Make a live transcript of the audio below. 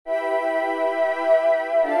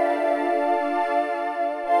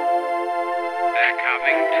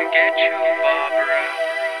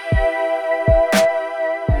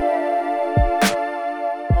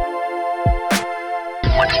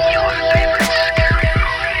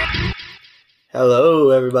Hello,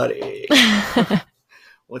 everybody.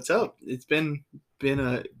 What's up? It's been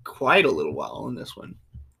quite a little while on this one,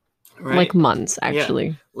 right? Like months, actually.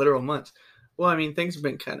 Yeah, literal months. Well, I mean, things have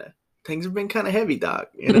been kind of heavy, Doc.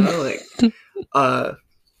 You know, like,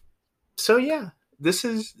 so yeah, this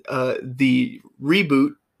is the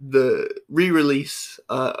reboot, the re-release.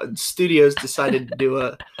 Studios decided to do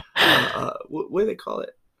what do they call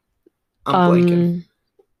it? I'm blanking.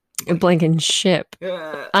 Blanking ship.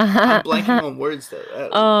 I'm blanking on words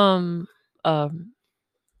though.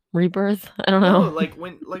 Rebirth. I don't know. No, like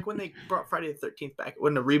when they brought Friday the 13th back, it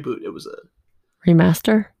wasn't a reboot. It was a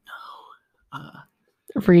remaster. No.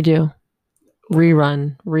 Redo.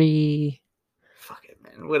 Rerun. Fuck it,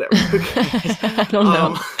 man. Whatever. I don't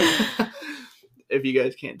know. If you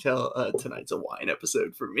guys can't tell, tonight's a wine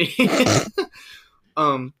episode for me.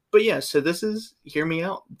 But yeah, so this is Hear Me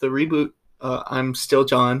Out, the reboot. I'm still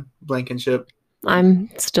John Blankenship. I'm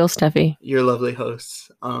still Steffi. Your lovely hosts.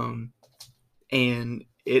 And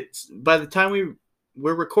it's by the time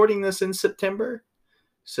we're recording this in September,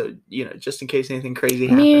 so just in case anything crazy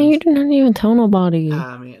happens. Man, you didn't even tell nobody.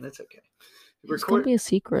 Man, that's okay. It's gonna be a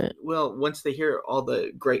secret. Well, once they hear all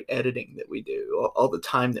the great editing that we do, all the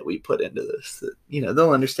time that we put into this, they'll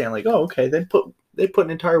understand. Like, oh, okay, they put an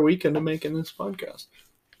entire week into making this podcast.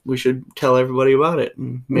 We should tell everybody about it,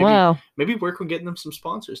 and maybe work on getting them some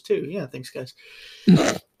sponsors too. Yeah, thanks, guys.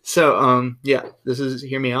 So, yeah, this is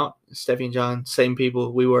Hear Me Out. Steffi and John, same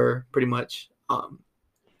people we were pretty much. A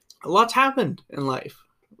lot's happened in life,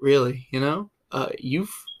 really.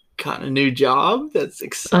 You've gotten a new job. That's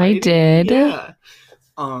exciting. I did. Yeah.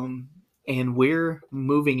 And we're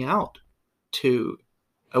moving out to,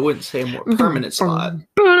 I wouldn't say a more permanent spot.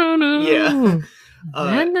 Yeah.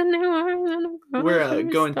 We're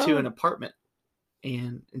going to an apartment,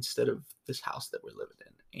 and instead of this house that we're living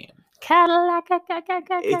in, and Cadillac.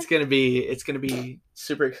 it's gonna be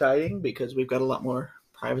super exciting because we've got a lot more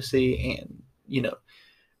privacy, and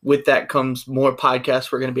with that comes more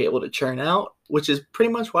podcasts we're gonna be able to churn out, which is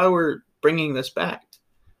pretty much why we're bringing this back.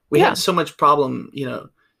 We had so much problem,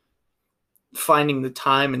 finding the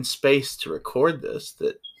time and space to record this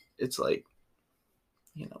that it's like,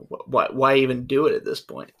 why even do it at this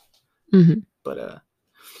point? Mm-hmm. But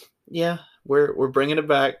yeah, we're bringing it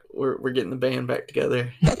back. We're getting the band back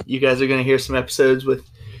together. You guys are gonna hear some episodes with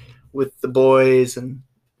the boys, and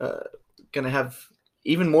gonna have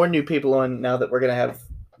even more new people on now that we're gonna have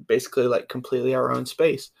basically like completely our own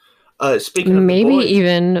space. Speaking of maybe the boys,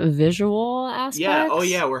 even visual aspects. Yeah. Oh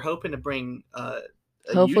yeah, we're hoping to bring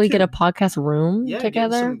hopefully get a podcast room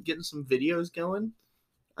together. Getting some videos going.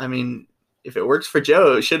 I mean, if it works for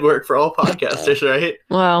Joe, it should work for all podcasters, right?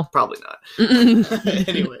 Well, probably not.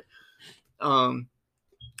 Anyway,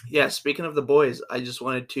 yeah. Speaking of the boys, I just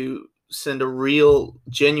wanted to send a real,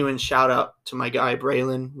 genuine shout out to my guy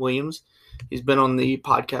Braylon Williams. He's been on the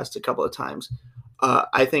podcast a couple of times.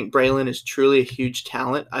 I think Braylon is truly a huge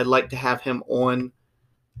talent. I'd like to have him on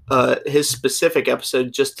his specific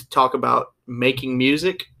episode just to talk about making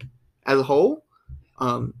music as a whole.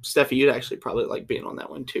 Steffi, you'd actually probably like being on that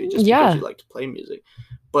one too, just because you like to play music.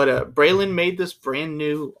 But Braylon made this brand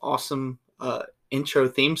new, awesome intro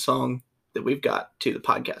theme song that we've got to the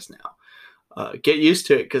podcast now. Get used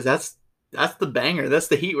to it, because that's the banger. That's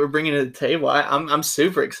the heat we're bringing to the table. I'm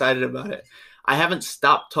super excited about it. I haven't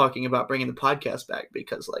stopped talking about bringing the podcast back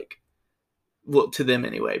because, to them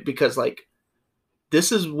anyway, because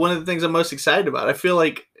this is one of the things I'm most excited about. I feel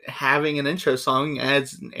like having an intro song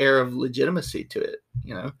adds an air of legitimacy to it,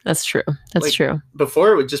 That's true. That's true.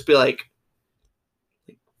 Before it would just be like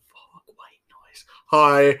fuck, white noise.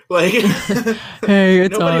 Hi. Hey,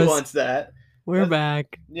 it's nobody us. wants that. We're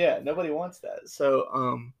back. Yeah, nobody wants that. So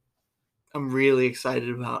I'm really excited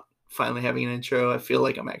about finally having an intro. I feel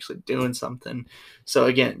like I'm actually doing something. So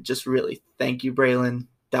again, just really thank you, Braylon.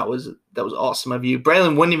 That was awesome of you.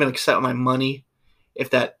 Braylon wouldn't even accept my money.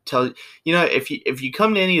 If that tells if you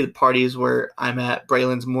come to any of the parties where I'm at,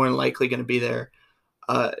 Braylon's more than likely going to be there.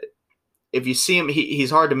 If you see him, he's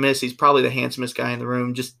hard to miss. He's probably the handsomest guy in the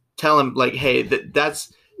room. Just tell him hey,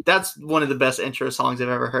 that's one of the best intro songs I've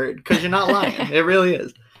ever heard, because you're not lying. It really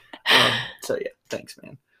is. So yeah, thanks,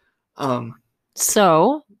 man.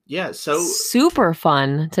 So yeah, so super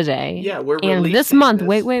fun today. Yeah, we're and this month.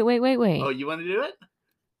 Wait. Oh, you want to do it?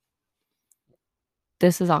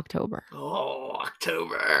 This is October. Oh,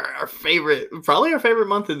 October. Probably our favorite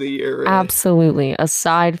month of the year. Really. Absolutely.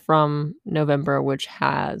 Aside from November, which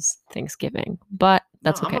has Thanksgiving. But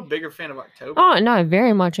that's okay. I'm a bigger fan of October. Oh, no, I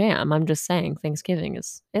very much am. I'm just saying Thanksgiving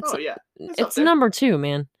is... It's number 2,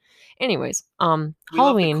 man. Anyways,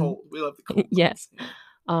 Halloween. We love the cold. Yes.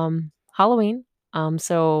 Halloween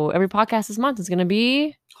So every podcast this month is gonna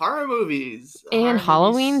be horror movies and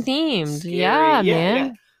Halloween themed. scary. Yeah, Yeah, man.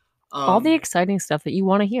 yeah. All the exciting stuff that you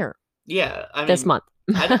want to hear. Yeah, I mean, this month.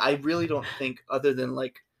 I really don't think, other than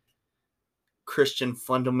like Christian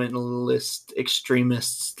fundamentalist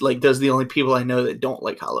extremists, like those are the only people I know that don't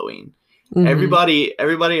like Halloween. Mhm.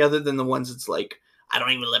 Everybody other than the ones that's like, I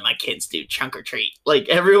don't even let my kids do trunk or treat. Like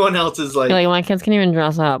everyone else is like, You're like, my kids can't even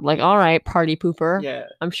dress up. Like, all right, party pooper. yeah,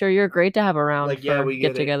 I'm sure you're great to have around like, for yeah, we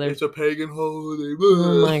get together. It's a pagan holiday.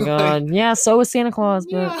 Oh my god. Yeah, so is Santa Claus,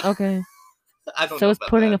 but Yeah. okay. I don't So know is about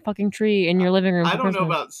putting that. a fucking tree in your living room I for don't know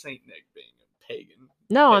Christmas. about Saint Nick being a pagan.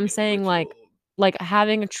 No, I'm pagan saying ritual. like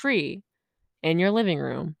having a tree in your living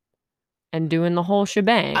room and doing the whole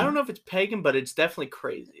shebang. I don't know if it's pagan, but it's definitely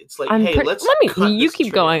crazy. It's like, I'm hey, let's cut you this keep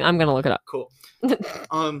tree. going. I'm gonna look it up. Cool.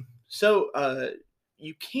 So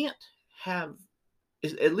you can't have,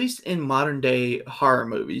 at least in modern day horror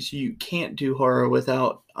movies, you can't do horror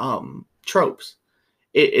without tropes.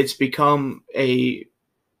 It's become a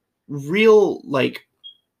real like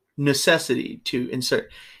necessity to insert,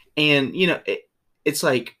 and you know it's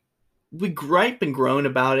like we gripe and groan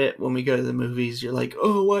about it when we go to the movies. You're like,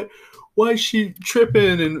 oh, why is she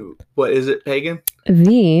tripping? And what is it, pagan?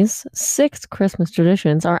 These 6 Christmas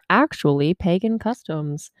traditions are actually pagan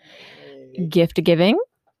customs. Gift giving,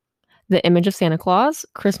 the image of Santa Claus,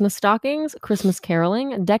 Christmas stockings, Christmas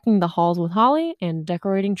caroling, decking the halls with holly, and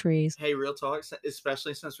decorating trees. Hey, real talk,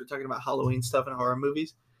 especially since we're talking about Halloween stuff and horror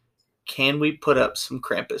movies, can we put up some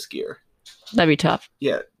Krampus gear? That'd be tough.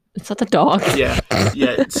 Yeah. It's not the dog. Yeah.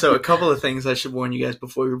 So a couple of things I should warn you guys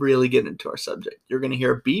before we really get into our subject. You're going to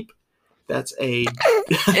hear a beep. That's a...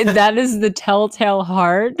 That is the telltale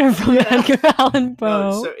heart from Edgar Allan Poe.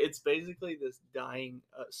 No, so it's basically this dying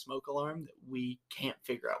smoke alarm that we can't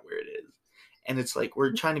figure out where it is. And it's like,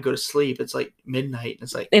 we're trying to go to sleep. It's like midnight. And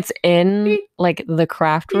it's like... It's in like the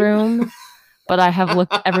craft room. But I have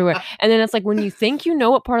looked everywhere. And then it's like when you think you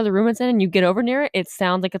know what part of the room it's in and you get over near it, it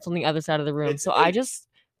sounds like it's on the other side of the room. I just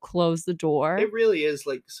close the door. It really is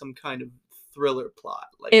like some kind of thriller plot.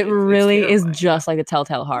 Like it really is just like a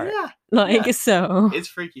telltale heart. Yeah. So. It's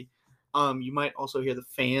freaky. You might also hear the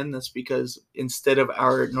fan. That's because instead of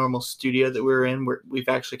our normal studio that we're in, we've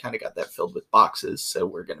actually kind of got that filled with boxes. So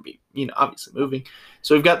we're going to be, obviously moving.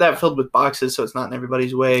 So we've got that filled with boxes, so it's not in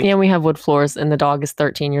everybody's way. Yeah, we have wood floors, and the dog is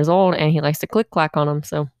 13 years old, and he likes to click clack on them.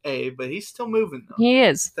 So. Hey, but he's still moving though. He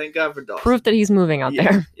is. Thank God for dogs. Proof that he's moving out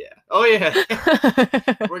there. Yeah. Oh yeah.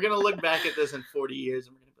 We're gonna look back at this in 40 years,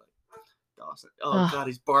 and we're gonna be like, Dawson. Oh God,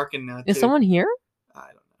 he's barking now. Is someone here? I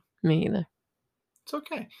don't know. Me either. It's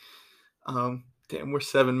okay. Damn, we're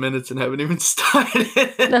 7 minutes and haven't even started.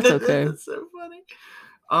 That's okay. That's so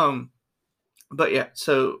funny. But yeah,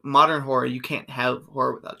 so modern horror, you can't have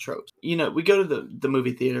horror without tropes. We go to the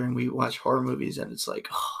movie theater and we watch horror movies, and it's like,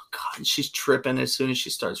 oh God, she's tripping as soon as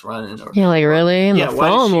she starts running. Or yeah, like really? And the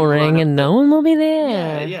phone will ring and no one will be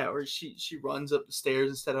there. Yeah. Or she runs up the stairs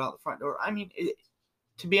instead of out the front door. I mean,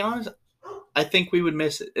 to be honest, I think we would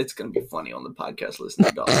miss it. It's going to be funny on the podcast listening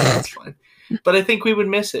to dogs. That's fine. But I think we would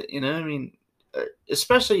miss it, I mean,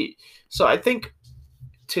 especially, so I think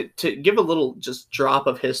to give a little just drop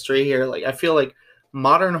of history here, like I feel like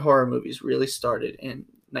modern horror movies really started in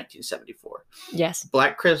 1974. Yes.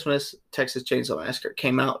 Black Christmas, Texas Chainsaw Massacre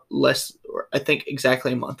came out I think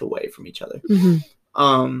exactly a month away from each other.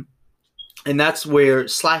 Mm-hmm. And that's where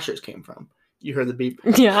slashers came from. You heard the beep.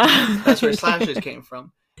 Yeah. That's where slashers came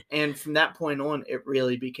from. And from that point on, it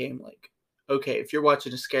really became like, okay, if you're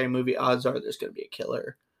watching a scary movie, odds are there's going to be a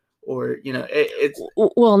killer. Or, it's...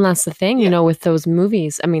 Well, and that's the thing, with those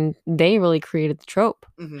movies. I mean, they really created the trope.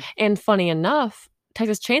 Mm-hmm. And funny enough,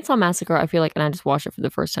 Texas Chainsaw Massacre, I feel like, and I just watched it for the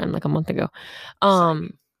first time like a month ago.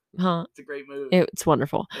 It's a great movie. It's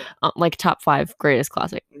wonderful. Yeah. Like top 5 greatest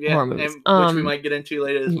classic horror movies. Which we might get into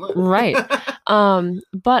later this month. Right.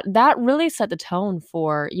 But that really set the tone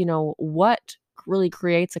for, what really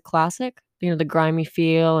creates a classic. The grimy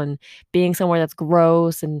feel and being somewhere that's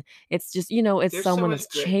gross, and it's just it's there's someone that's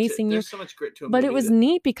chasing you. There's so much grit to it. But it was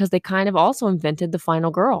neat because they kind of also invented the final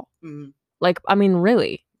girl. Mm-hmm. Like, I mean,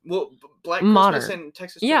 really. Well, Black Christmas and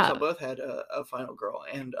Texas Chainsaw both had a final girl,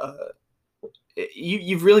 and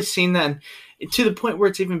you've really seen that to the point where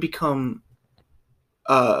it's even become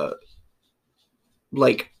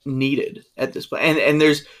like needed at this point, and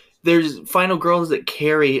there's final girls that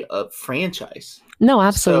carry a franchise. No,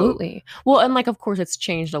 absolutely. Well, and like, of course, it's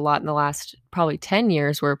changed a lot in the last probably 10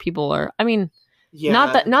 years where people are, I mean,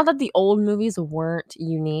 not that the old movies weren't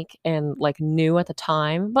unique and like new at the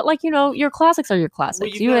time, but like, your classics are your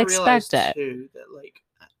classics. Well, you expect it. Too, that like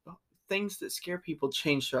things that scare people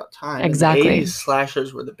change throughout time. Exactly. In the 80s,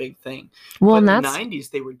 slashers were the big thing. Well, but and in that's the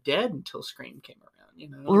 90s, they were dead until Scream came around, you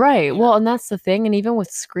know? right. Yeah. Well, and that's the thing. And even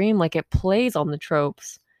with Scream, like it plays on the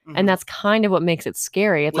tropes. And that's kind of what makes it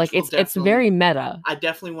scary. It's Which like it's very meta. I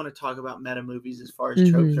definitely want to talk about meta movies as far as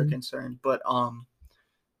tropes are concerned. But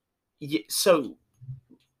so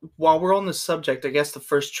while we're on this subject, I guess the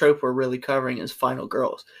first trope we're really covering is final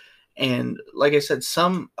girls. And like I said,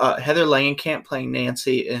 Heather Langenkamp playing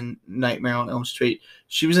Nancy in Nightmare on Elm Street.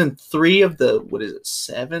 She was in 3 of the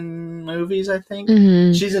 7 movies, I think.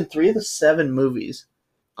 She's in 3 of the 7 movies.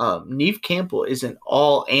 Neve Campbell is in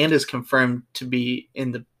all and is confirmed to be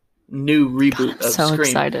in the new reboot of so Scream.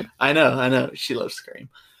 Excited. I know. She loves Scream.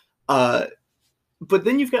 But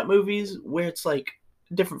then you've got movies where it's like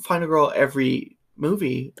a different final girl every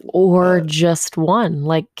movie. Or just one,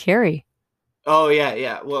 like Carrie. Oh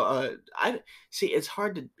yeah. Well, I see. It's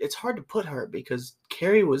hard to put her because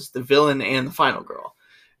Carrie was the villain and the final girl.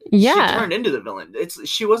 Yeah, she turned into the villain.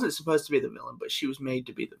 She wasn't supposed to be the villain, but she was made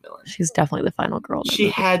to be the villain. She's definitely the final girl. She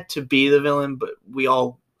had to be the villain, but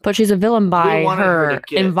But she's a villain by her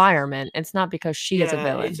get environment. It's not because she is a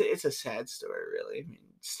villain. It's a sad story, really. I mean,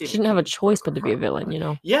 she didn't have a choice but to be a villain, you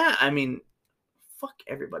know. Yeah, I mean, fuck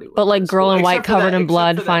everybody. But like girl in white covered in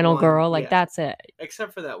blood, final girl, like that's it.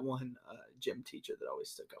 Except for that one gym teacher that always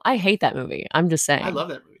stuck up. I hate that movie. I'm just saying. I love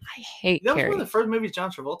that movie. I hate that Carrie. That was one of the first movies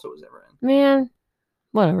John Travolta was ever in. Man,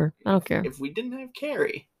 whatever. I don't care. If we didn't have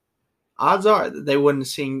Carrie, odds are that they wouldn't have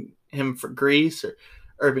seen him for Grease or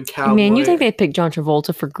Urban Cowboy. Man, you think they'd pick John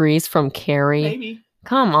Travolta for Grease from Carrie? Maybe.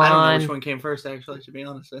 Come on. I don't know which one came first, actually, to be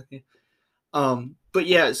honest with you. But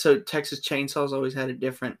yeah, so Texas Chainsaw's always had a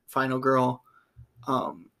different final girl.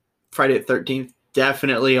 Friday the 13th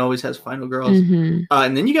definitely always has final girls.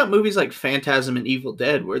 And then you got movies like Phantasm and Evil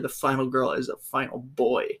Dead where the final girl is a final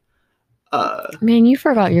boy. Man, you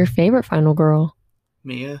forgot your favorite final girl.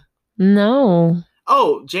 Mia? No.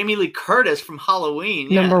 Oh, Jamie Lee Curtis from Halloween.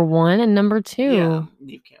 Yeah. Number 1 and number 2. Yeah,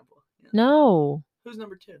 Neve Campbell. Yeah. No. Who's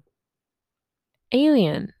number 2?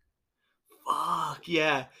 Alien. Fuck,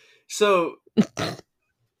 yeah. So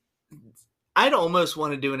I'd almost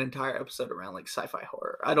want to do an entire episode around like sci-fi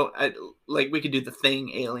horror. We could do The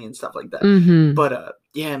Thing, Alien, stuff like that. But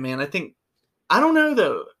yeah, man, I don't know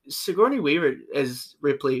though. Sigourney Weaver as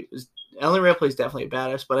Ripley, Ellen Ripley is definitely a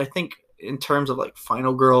badass, but I think in terms of like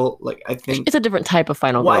final girl, like I think it's a different type of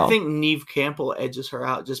final girl. Well, I think Neve Campbell edges her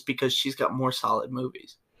out just because she's got more solid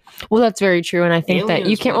movies. Well, that's very true, and I think that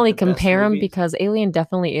you can't really compare them because Alien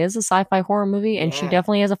definitely is a sci-fi horror movie, and she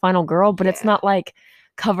definitely is a final girl, but it's not like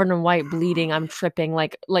covered in white, bleeding, I'm tripping.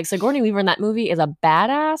 Like Sigourney Weaver in that movie is a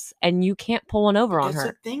badass, and you can't pull one over on her.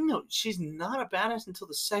 That's the thing, though. She's not a badass until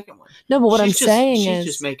the second one. No, but what I'm saying is she's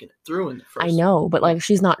just making it through in the first. I know, but like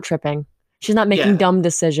she's not tripping. She's not making dumb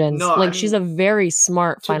decisions. No, like she's a very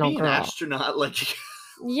smart final girl. An astronaut, like.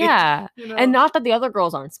 Yeah, you know? And not that the other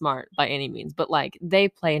girls aren't smart by any means, but like they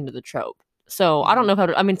play into the trope. So I don't know how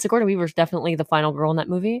to. I mean, Sigourney Weaver's definitely the final girl in that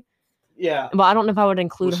movie. Yeah, but I don't know if I would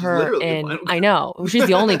include her in. I know she's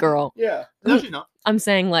the only girl. Yeah, no, she's not. I'm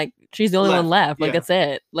saying like she's the only one left. Like that's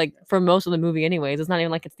it. Like for most of the movie, anyways, it's not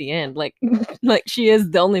even like it's the end. Like, like she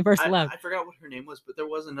is the only person left. I forgot what her name was, but there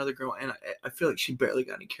was another girl, and I feel like she barely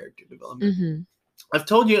got any character development. I've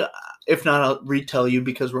told you, if not, I'll retell you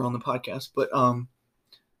because we're on the podcast. But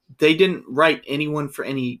they didn't write anyone for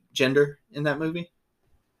any gender in that movie.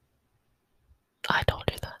 I told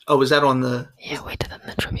you that. Oh, was that on the? Yeah, we did that in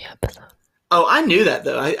the trivia episode. Oh, I knew that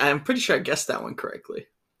though. I'm pretty sure I guessed that one correctly.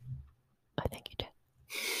 I think you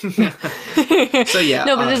did. So yeah.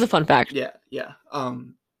 No, but it is a fun fact. Yeah.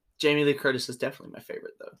 Jamie Lee Curtis is definitely my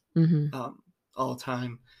favorite though. All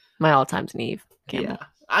time. My all-time's Neve Campbell. Yeah.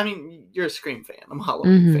 I mean, you're a Scream fan. I'm a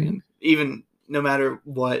Halloween fan. Even no matter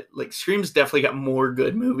what, like Scream's definitely got more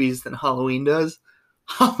good movies than Halloween does.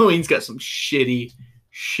 Halloween's got some shitty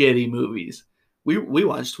movies. We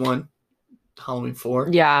watched one, Halloween 4.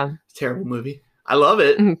 Yeah. Terrible movie. I love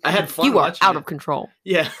it. I had fun watching it. You are out of control.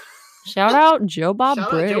 Yeah. Shout out Joe Bob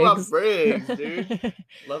Briggs. Joe Bob Briggs, dude.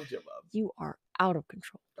 Love Joe Bob. You are out of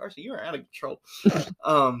control. Darcy, you are out of control.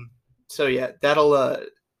 So yeah, that'll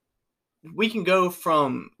we can go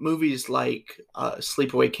from movies like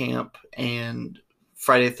Sleepaway Camp and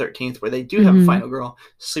Friday the 13th where they do have a final girl.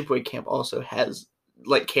 Sleepaway Camp also has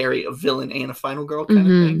like Carrie, a villain and a final girl kind of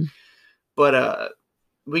thing. But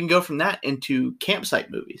we can go from that into campsite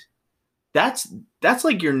movies. That's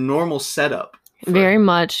like your normal setup. Very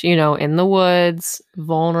much, you know, in the woods,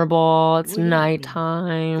 vulnerable. It's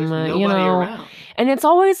nighttime, you know. Around. And it's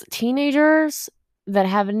always teenagers that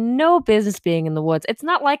have no business being in the woods. It's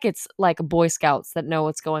not like it's like Boy Scouts that know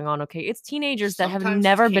what's going on, okay? It's teenagers that have Sometimes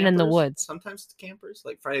never it's been in the campers, woods. Sometimes it's campers.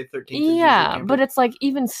 Like Friday the 13th is usually Yeah, campers. but it's like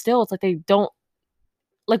even still, it's like they don't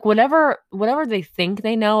like whatever they think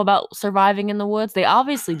they know about surviving in the woods, they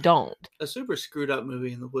obviously don't. A super screwed up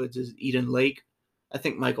movie in the woods is Eden Lake. I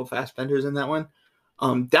think Michael Fassbender's in that one.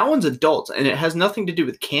 That one's adults, and it has nothing to do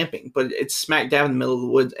with camping, but it's smack dab in the middle of the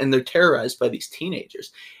woods, and they're terrorized by these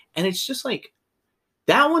teenagers. And it's just like,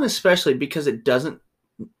 that one especially, because it doesn't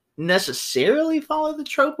necessarily follow the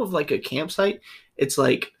trope of like a campsite. It's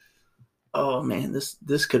like, oh man,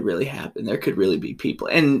 this could really happen. There could really be people.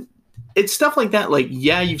 And it's stuff like that. Like,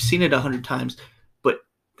 yeah, you've seen it 100 times, but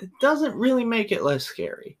it doesn't really make it less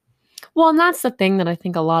scary. Well, and that's the thing that I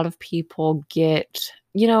think a lot of people get,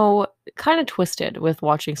 kind of twisted with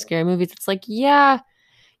watching scary movies. It's like, yeah,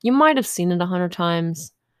 you might have seen it 100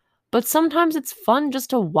 times, but sometimes it's fun just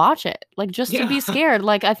to watch it, like just to be scared.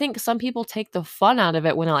 Like, I think some people take the fun out of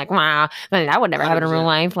it when they're like, "Wow, that would never happen in real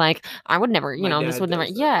life. Like, I would never, this would never."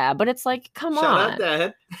 Yeah, but it's like, come on, shout out,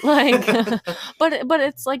 Dad. Like, but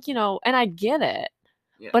it's like, and I get it.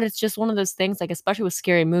 Yeah. But it's just one of those things, like, especially with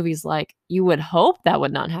scary movies, like, you would hope that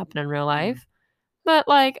would not happen in real life. But,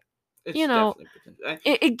 like, it's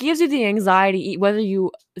it gives you the anxiety, whether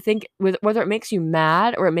it makes you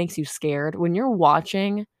mad or it makes you scared. When you're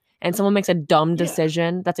watching and someone makes a dumb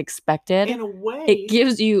decision that's expected, in a way, it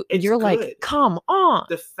gives you, you're good. Like, come on.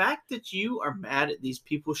 The fact that you are mad at these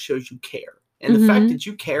people shows you care. And the fact that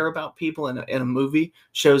you care about people in a movie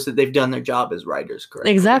shows that they've done their job as writers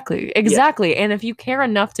correctly. Exactly. Yeah. And if you care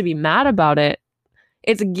enough to be mad about it,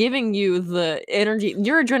 it's giving you the energy.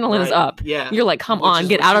 Your adrenaline is up. Yeah. You're like, come on,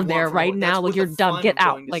 get out of there right now. Like, you're done. Get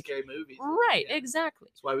out. Like, scary movies. Right. Yeah. Exactly.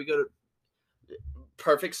 That's why we go to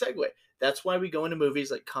perfect segue. That's why we go into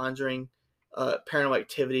movies like Conjuring, Paranormal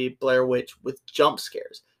Activity, Blair Witch with jump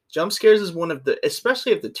scares. Jump scares is one of the,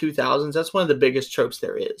 especially of the 2000s, that's one of the biggest tropes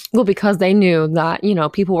there is. Well, because they knew that,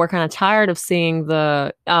 people were kind of tired of seeing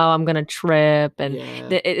the, I'm going to trip. And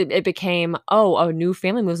it became, a new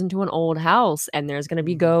family moves into an old house and there's going to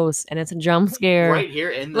be ghosts and it's a jump scare. Right here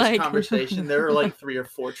in this conversation, there are like 3 or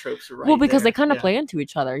 4 tropes right Well, because they kind of play into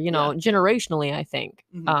each other, generationally, I think.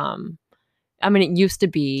 Mm-hmm. I mean, it used to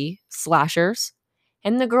be slashers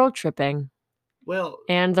and the girl tripping. Well,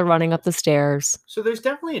 and the running up the stairs. So there's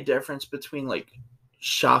definitely a difference between like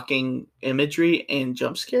shocking imagery and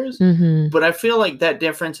jump scares. Mm-hmm. But I feel like that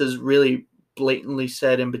difference is really blatantly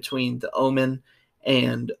said in between The Omen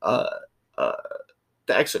and The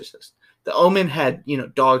Exorcist. The Omen had,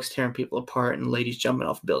 dogs tearing people apart and ladies jumping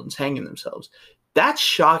off buildings, hanging themselves. That's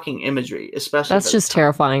shocking imagery, especially. That's just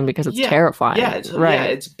terrifying because it's terrifying. Yeah,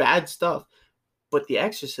 it's bad stuff. But The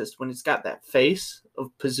Exorcist, when it's got that face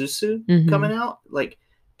of Pazuzu coming out, like,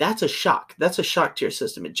 that's a shock. That's a shock to your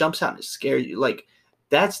system. It jumps out and it scares you. Like,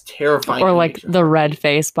 that's terrifying. Or like the red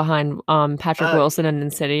face behind Patrick Wilson and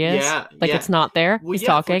Insidious. Yeah. Like, it's not there. Well, he's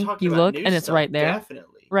talking. You look and it's right there.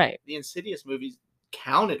 Definitely. Right. The Insidious movies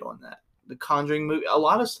counted on that. The Conjuring movie. A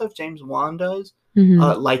lot of stuff James Wan does.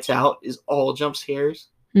 Lights Out is all jump scares.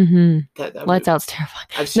 That Lights Out's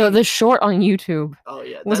terrifying. The short on YouTube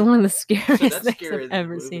was one of the scariest things I've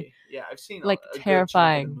ever seen. Yeah, I've seen like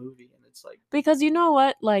terrifying movie, and it's like, because you know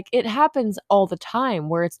what, like, it happens all the time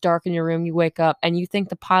where it's dark in your room, you wake up and you think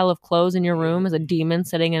the pile of clothes in your room is a demon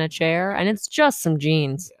sitting in a chair, and it's just some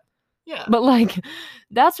jeans. Yeah. But like,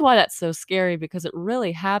 that's why that's so scary, because it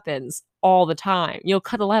really happens all the time. You'll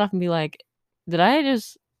cut the light off and be like,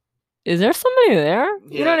 is there somebody there?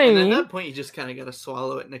 Yeah, you know what I mean? At that point, you just kind of got to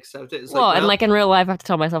swallow it and accept it. It's and like in real life, I have to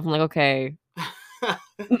tell myself, I'm like, okay,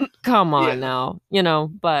 come on now,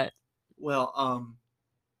 but. Well,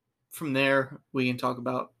 from there, we can talk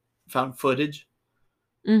about found footage.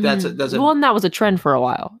 That's and that was a trend for a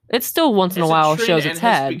while. It still once in a while shows its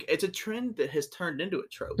head. It's a trend that has turned into a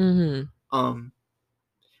trope.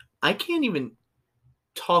 I can't even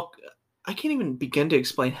begin to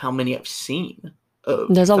explain how many I've seen.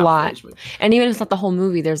 There's a lot, and even if it's not the whole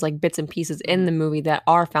movie, there's like bits and pieces in the movie that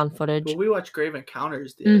are found footage. Well, we watched Grave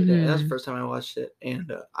Encounters the other day. That's the first time I watched it,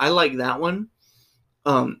 and I like that one.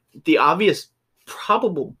 The obvious,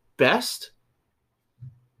 probable best.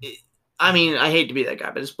 I mean, I hate to be that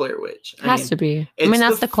guy, but it's Blair Witch. It has to be. I mean,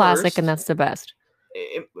 that's the classic, and that's the best.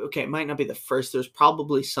 It might not be the first. There's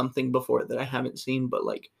probably something before it that I haven't seen, but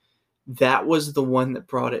like. That was the one that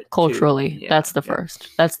brought it culturally. That's the first.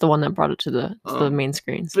 That's the one that brought it to the main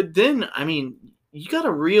screens. But then, I mean, you got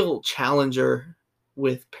a real challenger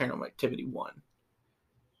with Paranormal Activity 1.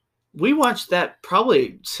 We watched that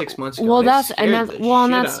probably 6 months ago. Well, It that's scared the and shit out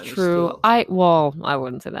that's of me true. still. I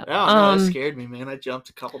wouldn't say that. Oh no, it scared me, man. I jumped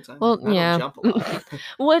a couple times. Well, I don't yeah. jump a lot.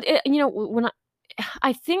 Well, when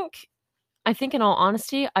I think in all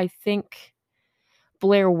honesty, I think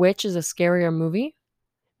Blair Witch is a scarier movie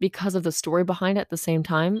because of the story behind it at the same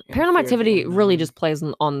time. And Paranormal Fear of the Activity really Unknown. just plays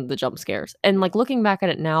on the jump scares. And like looking back at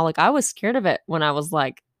it now, like I was scared of it when I was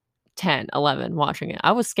like 10, 11 watching it.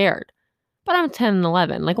 I was scared. But I'm 10 and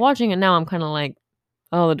 11. Like watching it now, I'm kind of like,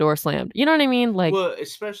 oh, the door slammed. You know what I mean? Like, Well,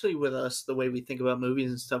 especially with us, the way we think about movies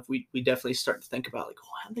and stuff, we definitely start to think about like, oh,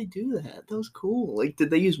 how'd they do that? That was cool. Like, did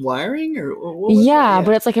they use wiring or what was yeah, that?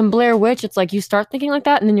 but it's like in Blair Witch, it's like you start thinking like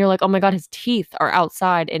that, and then you're like, oh my god, his teeth are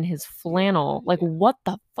outside in his flannel. Like, Yeah. what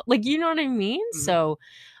the fuck? Like, you know what I mean? Mhm. So,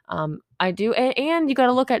 I do, and you got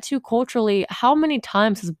to look at too culturally. How many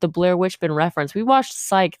times has the Blair Witch been referenced? We watched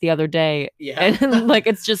Psych the other day, Yeah. and like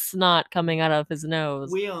it's just snot coming out of his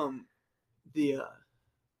nose. We the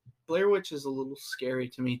Blair Witch is a little scary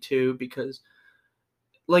to me too because,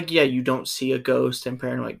 like, yeah, you don't see a ghost in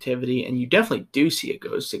Paranormal Activity, and you definitely do see a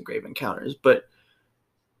ghost in Grave Encounters, but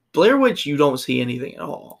Blair Witch, you don't see anything at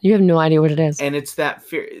all. You have no idea what it is. And it's that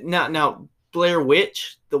fear. Now, Blair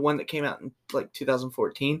Witch, the one that came out in like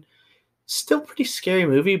 2014, still pretty scary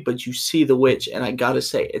movie, but you see the witch, and I gotta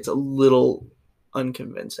say, it's a little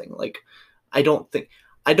unconvincing. Like, I don't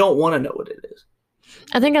want to know what it is.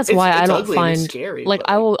 I think that's It's why I don't ugly and it's find scary. like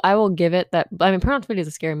but, I will give it that. I mean, Paranormal Activity is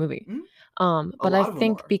a scary movie. Mhm. But lot I of 'em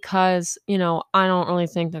think are. because I don't really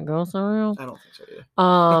think that ghosts are real. I don't think so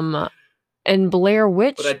either. And Blair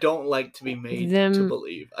Witch, But I don't like to be made to them.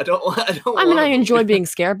 believe. I don't. I don't. I mean, wanna I enjoy believe. being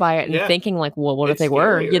scared by it and Yeah. thinking like, well, what if It's they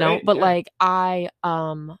were, scary, right? But Yeah. like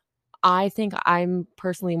I think I'm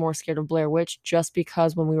personally more scared of Blair Witch just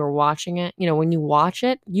because when we were watching it, when you watch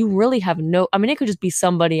it, you really have no. I mean, it could just be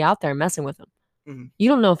somebody out there messing with them. Mhm. You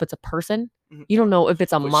don't know if it's a person. Mhm. You don't know if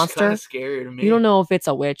it's a Which is monster. kind of scary to me. You don't know if it's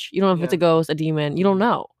a witch. You don't know if it's Yeah. a ghost, a demon. You don't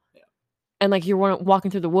know. Yeah. And like you're walking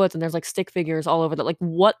through the woods and there's like stick figures all over that. Like,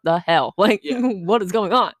 what the hell? Like, Yeah. what is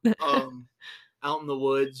going on? Out in the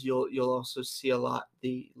woods, you'll also see a lot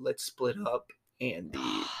the let's split up and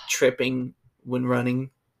the tripping when running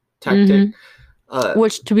tactic.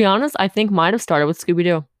 Which, to be honest, I think might have started with Scooby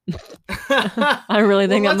Doo. I really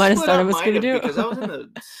think that might have started with Scooby Doo. Because that was in the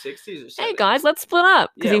 60s or 70s. Hey guys, let's split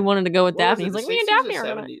up because he Yeah. wanted to go with What was Daphne. it, He's the like, me and 60s or Daphne are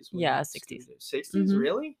gonna. 70s when Yeah, Scooby 60s. Doo- 60s,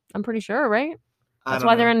 really? I'm pretty sure, right? I That's don't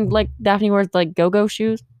why they're know. in like Daphne wears like go-go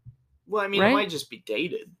shoes. Well, I mean, right? it might just be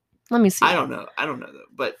dated. Let me see. I don't know though.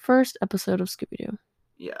 But First episode of Scooby Doo.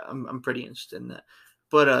 yeah, I'm pretty interested in that.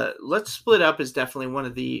 But Let's Split Up is definitely one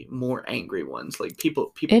of the more angry ones. Like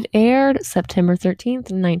people. It aired September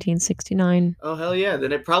 13th, 1969. Oh hell yeah!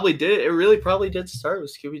 Then it probably did. It really probably did start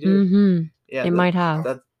with Scooby Doo. Mm-hmm. Yeah, it might have.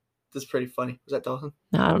 That's pretty funny. Was that Dawson?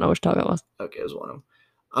 No, I don't know which dog it was. Okay, it was one of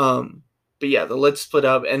them. But yeah, the Let's Split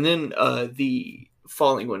Up, and then the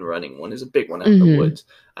Falling When Running one is a big one out in the woods.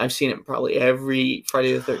 I've seen it in probably every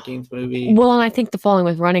Friday the 13th movie. Well, and I think the Falling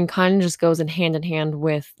with Running kind of just goes in hand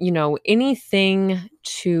with, anything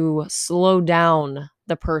to slow down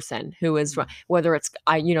the person who is, whether it's,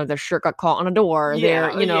 their shirt got caught on a door,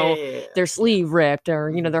 their sleeve ripped,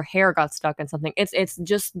 or, their hair got stuck in something. It's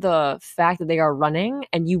just the fact that they are running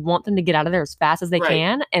and you want them to get out of there as fast as they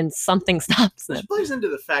can, and something stops them. Which plays into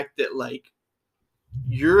the fact that, like,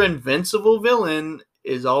 your invincible villain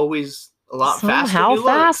is always a lot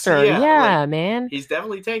faster. Yeah, like, man. He's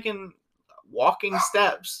definitely taking walking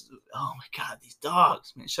steps. Oh my god, these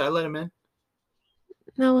dogs, man. Should I let him in?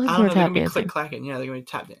 No, I don't know. They're gonna be click clacking. Yeah, they're gonna be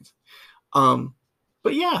tap dancing.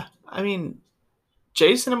 But yeah, I mean,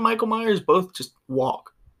 Jason and Michael Myers both just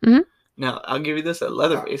walk. Mm-hmm. Now, I'll give you this: at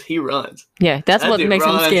Leatherface, he runs. Yeah, that's what makes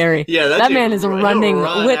him scary. Yeah, that man is running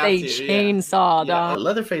with a chainsaw, dog.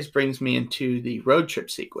 Leatherface brings me into the road trip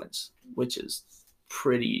sequence, which is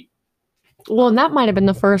pretty. Well, and that might have been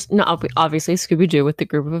the first. No, obviously Scooby Doo with the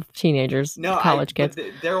group of teenagers, college kids.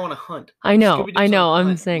 They're on a hunt. I know.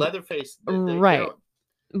 I'm saying Leatherface, right.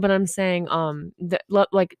 But I'm saying,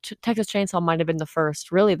 Texas Chainsaw might have been the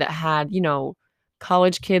first, really, that had,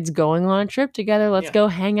 college kids going on a trip together. Let's go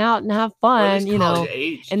hang out and have fun,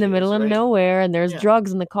 in the middle of nowhere, and there's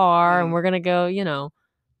drugs in the car, and we're gonna go,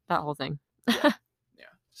 that whole thing. Yeah.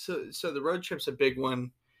 So the road trip's a big one,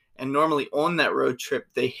 and normally on that road trip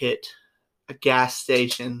they hit a gas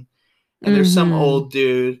station, and there's some old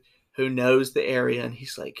dude who knows the area, and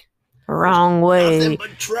he's like, wrong way.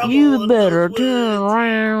 You better turn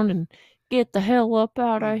around and get the hell up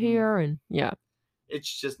out of here. And yeah,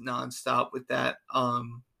 it's just nonstop with that.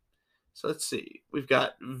 So let's see. We've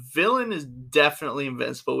got villain is definitely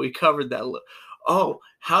invincible. We covered that. Oh,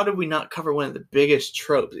 how did we not cover one of the biggest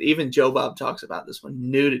tropes? Even Joe Bob talks about this one,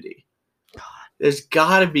 nudity. God. There's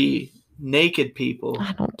got to be naked people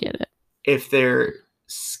I don't get it. if they're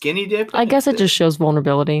skinny dipping. I guess it just shows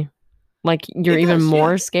vulnerability. Like, you're It even does,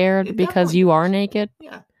 more yeah. scared It because definitely you are does. naked.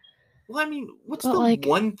 Yeah. Well, I mean, what's But, the like-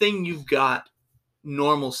 one thing you've got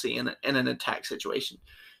normalcy in an attack situation?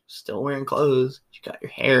 Still wearing clothes. You got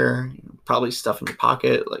your hair. Probably stuff in your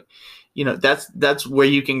pocket. Like, that's where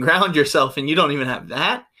you can ground yourself, and you don't even have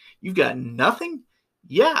that. You've got nothing.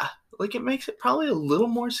 Yeah, like it makes it probably a little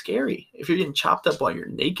more scary if you're getting chopped up while you're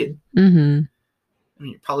naked. Mm-hmm. I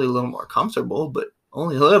mean, you're probably a little more comfortable, but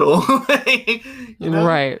only a little.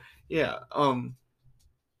 Right. Yeah.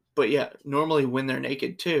 But yeah, normally when they're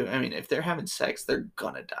naked too, I mean, if they're having sex, they're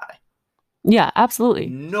gonna die. Yeah, absolutely.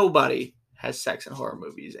 Nobody has sex in horror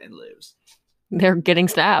movies and lives. They're getting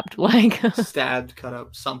stabbed. Like, Stabbed, cut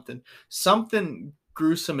up, something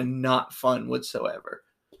gruesome and not fun whatsoever.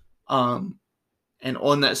 And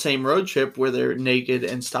on that same road trip where they're naked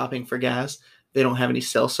and stopping for gas, they don't have any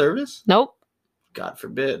cell service. nope. God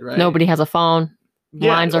forbid, right? Nobody has a phone.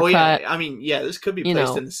 Lines are cut. Yeah. I mean, yeah, this could be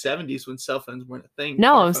placed in the 70s when cell phones weren't a thing.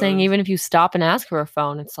 No, Car I'm saying phones. even if you stop and ask for a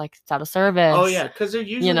phone, it's like it's out of service. Oh yeah, because they're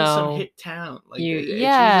usually in some hick town. Like it's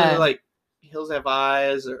usually like Hills Have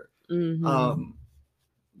Eyes or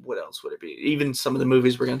what else would it be? Even some of the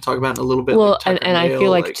movies we're going to talk about in a little bit. Well, like and I feel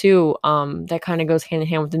like too, that kind of goes hand in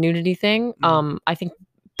hand with the nudity thing. Mhm. I think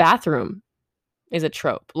bathroom is a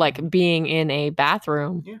trope, like being in a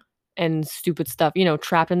bathroom. Yeah. And stupid stuff,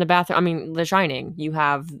 trapped in the bathroom. I mean, The Shining. You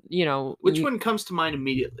have, Which one comes to mind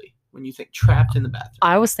immediately when you think trapped in the bathroom?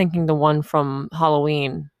 I was thinking the one from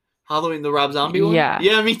Halloween. Halloween, the Rob Zombie one? Yeah.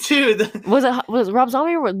 Yeah, me too. Was it Rob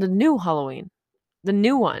Zombie or the new Halloween? The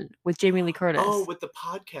new one with Jamie Lee Curtis. Oh, with the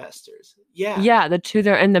podcasters. Yeah. Yeah, the two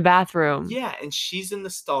they're in the bathroom. Yeah, and she's in the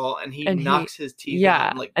stall and he knocks his teeth Yeah, out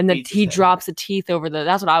and like and beats his he head. drops the teeth over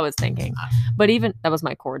that's what I was thinking. But even that was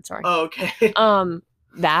my cord, sorry. Oh, okay.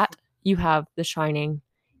 That you have The Shining.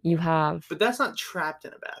 You have But that's not trapped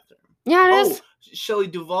in a bathroom. Yeah, it is. Shelley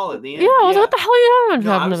Duvall at the end. Yeah, what the hell are you doing?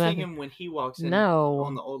 No, I was trapped in the bathroom? thinking when he walks in No.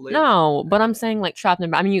 on the old lady. No, but I'm saying like trapped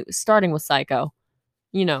in. I mean, starting with Psycho,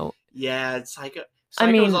 Yeah, it's Psycho. I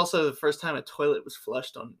Psycho was mean- also the first time a toilet was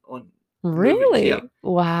flushed on Really? yeah.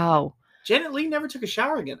 Wow, Janet Leigh never took a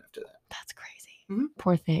shower again after that. that's crazy. Mhm.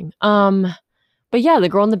 Poor thing. But yeah, the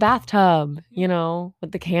girl in the bathtub,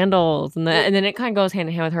 with the candles, and then it kind of goes hand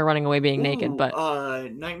in hand with her running away being naked. Ooh, But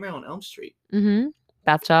Nightmare on Elm Street.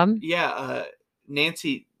 bathtub. Yeah,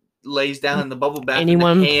 Nancy lays down in the bubble bath.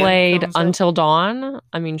 Anyone and the hand played comes up. Until Dawn?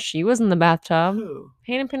 I mean, she was in the bathtub. Who?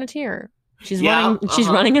 Hayden Panettiere. She's Yeah, running. She's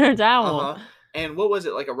running in her towel. Uh-huh. And what was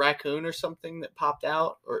it, like a raccoon or something that popped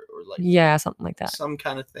out, or like Yeah, something like that. some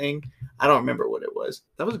kind of thing? I don't remember what it was.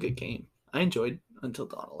 That was a good game. I enjoyed Until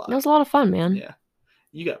Dawn a lot. It was a lot of fun, man. Yeah,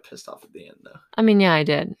 you got pissed off at the end though. I mean, yeah, I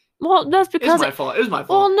did. Well, that's It was because my fault. It was my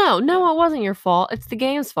fault. Well, no, it wasn't your fault. It's the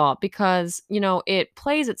game's fault because, it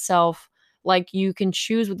plays itself like you can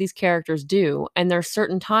choose what these characters do. And there's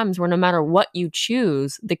certain times where no matter what you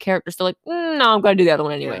choose, the character's still like, no, I'm going to do the other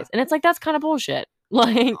one anyways. Yeah. And it's like, that's kind of bullshit.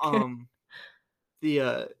 Like,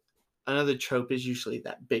 The another trope is usually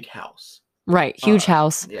that big house. right. Huge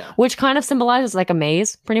house, Yeah. which kind of symbolizes like a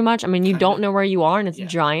maze, pretty much. I mean, you Kind don't of. know where you are and it's Yeah.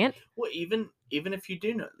 giant. Well, even if you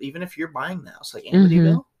do know, even if you're buying the house like Mhm.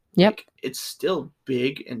 Amityville, Yep. like, it's still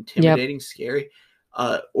big, intimidating, scary.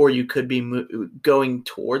 Or you could be going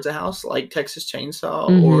towards a house like Texas Chainsaw,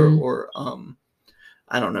 Mhm. or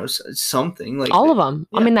I don't know, something like All that. of them.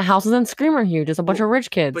 I Yeah. mean, the houses in Scream are huge. It's a bunch of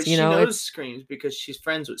rich kids, But she knows it's Screams because she's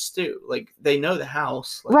friends with Stu. Like they know the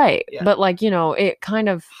house, like, right. Yeah. But like, it kind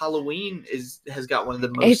of Halloween has got one of the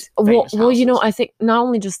most. it's well, famous well, houses. I think not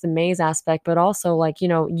only just the maze aspect, but also like,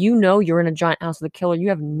 you're in a giant house with a killer. You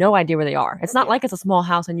have no idea where they are. It's not Yeah. like it's a small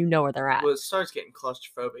house and you know where they're at. Well, it starts getting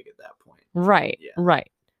claustrophobic at that point. Right. Yeah.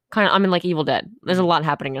 Right. Kind of. I mean, like Evil Dead. There's a Mhm. lot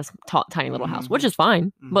happening in this tiny little house, which Mhm. is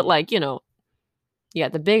fine. But Mhm. like, yeah,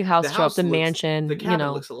 the big house trope, house the looks- mansion, The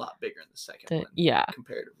cabin looks a lot bigger in the second one. yeah.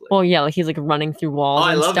 Comparatively. Well, yeah, like he's like running through walls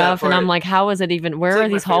I and love that stuff, and I'm part. like, how is it even? Where It's are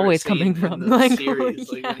like my these favorite hallways scene coming in from? the Like, series,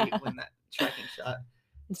 like yeah. when that tracking shot.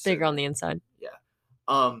 It's So bigger on good. the inside.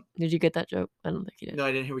 Um, Did you get that joke? I don't think you did. no,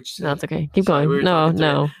 I didn't hear what you said. No, it's okay. Keep Sorry, going. we were No, talking through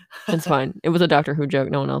no, it. it's fine. It was a Doctor Who joke.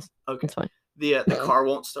 No one else. Okay. It's fine. The car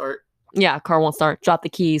won't start. Yeah, car won't start. Drop the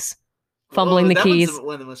keys. Fumbling the that keys. one's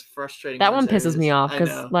one of the most frustrating. That one ones there pisses me is. off I because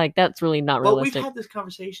know. like that's really not Well, realistic. we've had this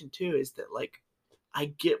conversation too. Is that like I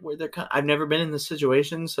get where they're. I've never been in this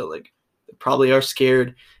situation, so like they probably are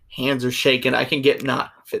scared. hands are shaking. I can get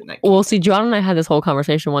not fit in that key. Well, see, John and I had this whole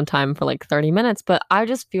conversation one time for like 30 minutes, but I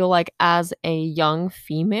just feel like as a young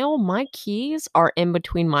female, my keys are in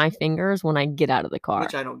between my fingers when I get out of the car.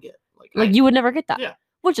 Which I don't get. Like you would never get that. Yeah.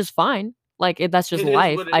 Which is fine. Like that's just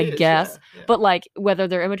life, I guess. Yeah. But like whether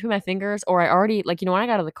they're in between my fingers or I already like, when I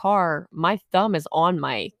got out of the car, my thumb is on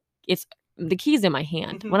the key's in my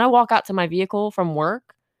hand. When I walk out to my vehicle from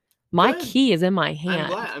work, my key is in my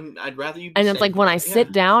hand. I'm glad. I'd rather you. And it's like when I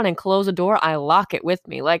sit down and close the door, I lock it with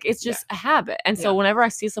me. Like it's just a habit. And so whenever I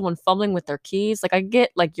see someone fumbling with their keys, like I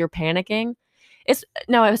get like you're panicking.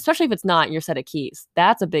 Especially if it's not your set of keys.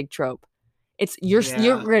 That's a big trope. It's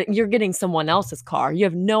you're getting someone else's car. You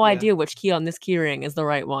have no idea which key on this key ring is the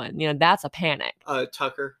right one. That's a panic.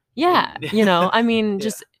 Tucker. Yeah. I mean,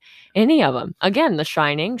 just any of them. Again, The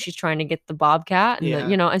Shining. She's trying to get the Bobcat.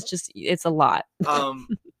 And it's a lot.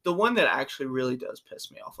 The one that actually really does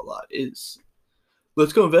piss me off a lot is,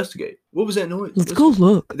 let's go investigate. What was that noise? Let's go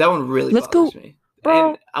look. That one really bothers me. Bro.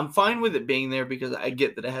 And I'm fine with it being there because I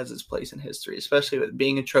get that it has its place in history, especially with it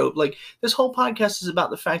being a trope. Like, this whole podcast is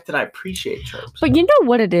about the fact that I appreciate tropes. But you know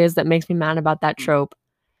what it is that makes me mad about that trope?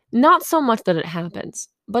 Not so much that it happens,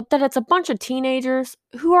 but that it's a bunch of teenagers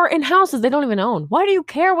who are in houses they don't even own. Why do you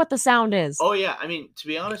care what the sound is? Oh, yeah. I mean, to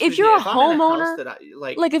be honest, if you're a homeowner,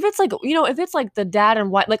 like if it's like, if it's like the dad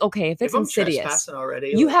and wife, like, okay, if it's Insidious,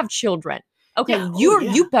 already, you have children. Okay,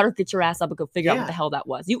 you better get your ass up and go figure out what the hell that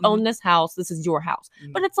was. You own this house. This is your house.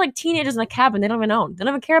 But it's like teenagers in a cabin they don't even own. They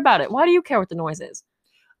don't even care about it. Why do you care what the noise is?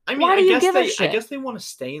 I mean, I guess they want to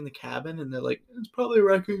stay in the cabin and they're like, it's probably a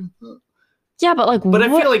raccoon. Yeah, but like, I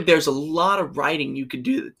feel like there's a lot of writing you could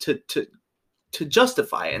do to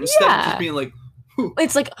justify it instead of just being like,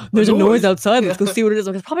 it's like there's a noise outside. Let's go see what it is.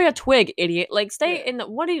 Like, it's probably a twig, idiot. Like, stay in the.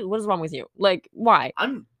 What is wrong with you? Like, why? I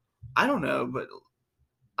don't know, but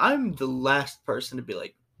I'm the last person to be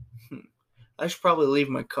like, I should probably leave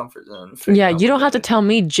my comfort zone. Yeah, you don't have to tell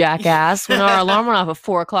me, jackass. When our alarm went off at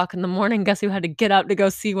 4:00 in the morning, guess who had to get up to go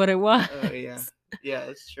see what it was? Oh yeah,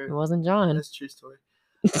 that's true. It wasn't John. That's a true story.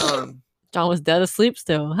 John was dead asleep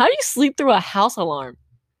still. How do you sleep through a house alarm?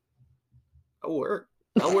 I work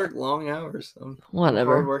long hours. Whatever. I'm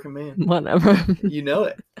a hard-working man. Whatever. You know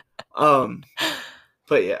it.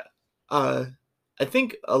 But yeah, I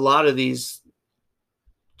think a lot of these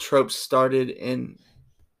tropes started in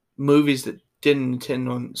movies that didn't intend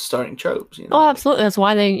on starting tropes. Oh, absolutely. That's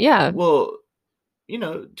why they. Well,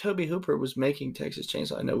 Tobe Hooper was making Texas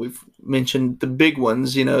Chainsaw. I know we've mentioned the big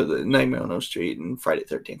ones, the Nightmare on Elm Street and Friday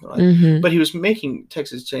the 13th. Mm-hmm. But he was making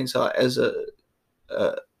Texas Chainsaw as a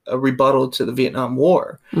rebuttal to the Vietnam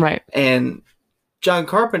War. Right. And John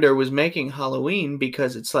Carpenter was making Halloween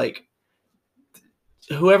because it's like,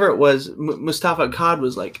 whoever it was, Mustafa Akkad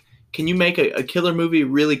was like, can you make a killer movie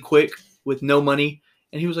really quick with no money?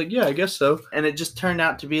 And he was like, yeah, I guess so. And it just turned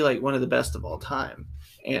out to be like one of the best of all time.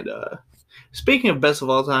 And, speaking of best of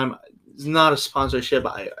all time, it's not a sponsorship.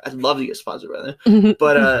 I'd love to get sponsored by them.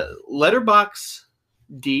 But Letterboxd,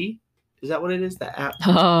 is that what it is? That app?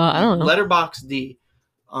 I don't know. Letterboxd,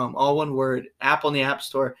 all one word, app on the App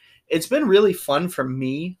Store. It's been really fun for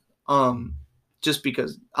me, just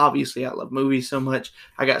because obviously I love movies so much.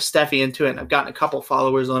 I got Steffi into it, and I've gotten a couple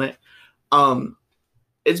followers on it.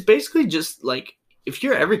 It's basically just like, if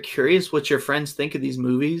you're ever curious what your friends think of these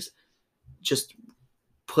movies, just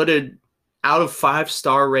put a out of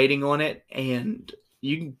 5-star rating on it, and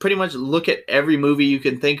you can pretty much look at every movie you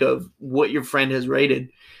can think of what your friend has rated.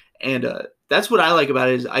 And that's what I like about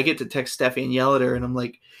it, is I get to text Steffi and yell at her, and I'm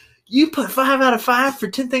like, you put 5 out of 5 for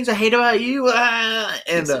 10 things I hate about you.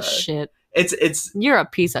 And shit. You're a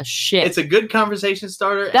piece of shit. It's a good conversation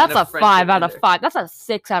starter. That's a 5 out of 5. That's a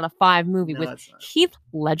 6 out of 5 movie with Heath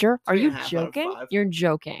Ledger. Are you joking? You're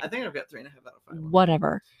joking. I think I've got 3.5 out of 5.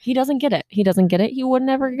 Whatever. He doesn't get it. He doesn't get it. He would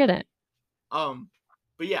never get it.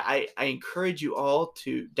 But yeah, I encourage you all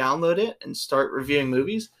to download it and start reviewing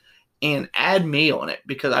movies, and add me on it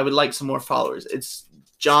because I would like some more followers. It's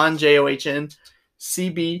John John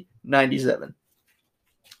CB97.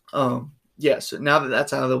 Yeah, so now that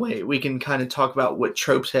that's out of the way, we can kind of talk about what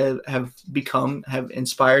tropes have become, have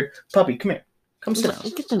inspired. Puppy, come here. Come sit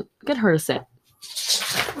down. Get her to sit.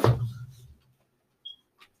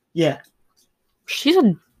 Yeah. She's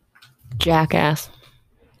a jackass.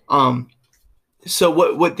 So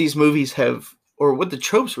what these movies have, or what the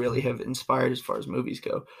tropes really have inspired as far as movies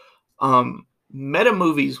go, meta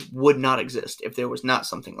movies would not exist if there was not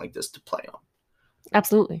something like this to play on.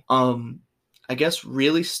 Absolutely. I guess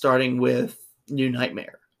really starting with New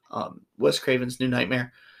Nightmare, Wes Craven's New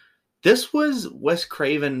Nightmare. This was Wes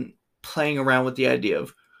Craven playing around with the idea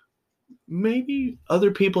of maybe other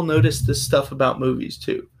people notice this stuff about movies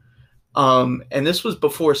too. And this was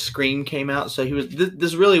before Scream came out, so he was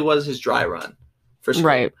this really was his dry run for Scream.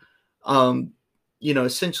 Right.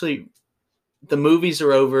 Essentially the movies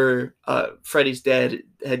are over. Freddy's dead,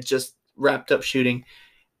 had just wrapped up shooting,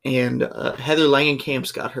 and Heather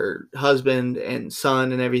Langenkamp's got her husband and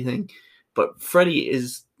son and everything, but Freddy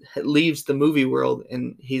leaves the movie world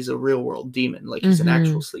and he's a real world demon, like he's an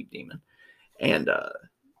actual sleep demon. And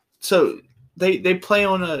so they play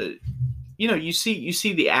on a, you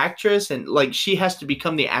see the actress, and like she has to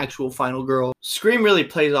become the actual final girl. Scream really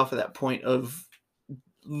plays off of that point of,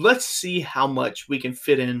 let's see how much we can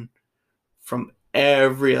fit in from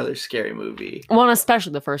every other scary movie. Well, and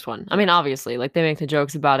especially the first one. I mean, obviously, like they make the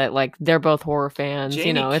jokes about it. Like they're both horror fans.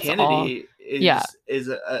 Jamie it's Kennedy all is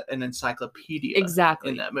an encyclopedia.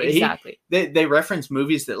 Exactly. In that movie. Exactly. They reference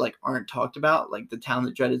movies that like aren't talked about, like The Town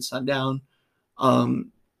That Dreaded Sundown.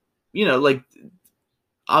 Like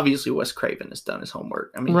obviously Wes Craven has done his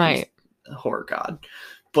homework. I mean, right. He's a horror god.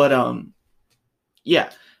 But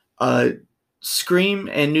Scream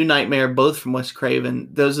and New Nightmare, both from Wes Craven.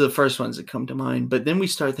 Those are the first ones that come to mind. But then we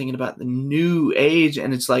start thinking about the new age,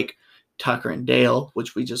 and it's like Tucker and Dale,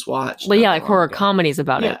 which we just watched. Well, yeah, like horror comedies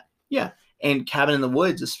about it. Yeah, and Cabin in the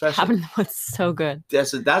Woods, especially. Cabin in the Woods is so good.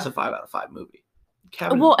 That's a 5 out of 5 movie.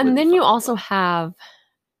 And then you also have,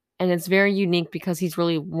 and it's very unique because he's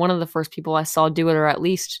really one of the first people I saw do it, or at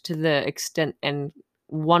least to the extent and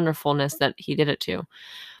wonderfulness that he did it to.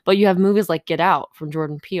 But you have movies like Get Out from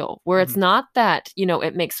Jordan Peele, where it's not that,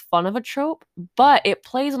 it makes fun of a trope, but it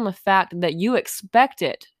plays on the fact that you expect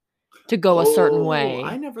it to go a certain way.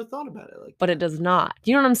 I never thought about it like that. But it does not. Do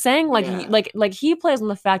you know what I'm saying? Like, like he plays on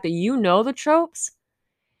the fact that the tropes,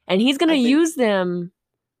 and he's going to use them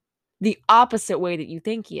the opposite way that you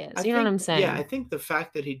think he is. You know what I'm saying? Yeah, I think the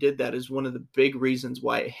fact that he did that is one of the big reasons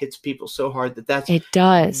why it hits people so hard. It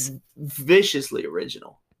does. Viciously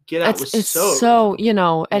original. Get Out was so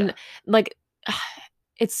and like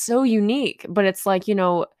it's so unique, but it's like,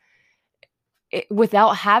 without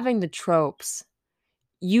having the tropes,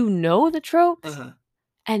 the tropes.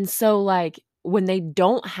 And so like when they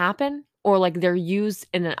don't happen, or like they're used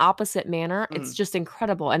in an opposite manner, it's just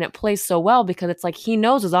incredible. And it plays so well because it's like he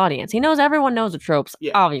knows his audience. He knows everyone knows the tropes.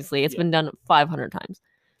 Yeah. Obviously, it's been done 500 times.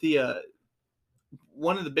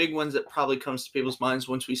 One of the big ones that probably comes to people's minds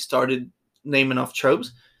once we started naming off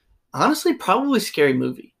tropes, honestly, probably Scary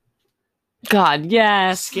Movie. God,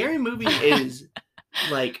 yes. Scary Movie is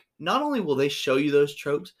like, not only will they show you those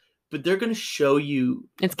tropes, but they're going to show you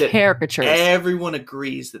it's caricatures. Everyone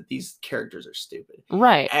agrees that these characters are stupid.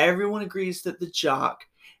 Right. Everyone agrees that the jock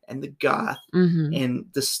and the goth and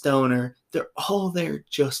the stoner, they're all there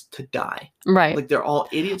just to die. Right. Like they're all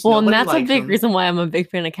idiots. Well, and that's a big reason why I'm a big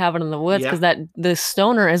fan of Cabin in the Woods, because that the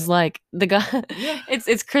stoner is like the guy. Yeah.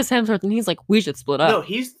 It's Chris Hemsworth, and he's like, we should split up. No,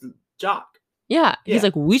 he's the jock. Yeah, he's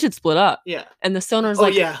like, we should split up. Yeah. And the stoner's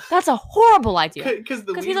like, that's a horrible idea. Because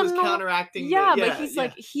the lead was counteracting. Yeah, but he's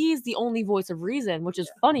like, he's the only voice of reason, which is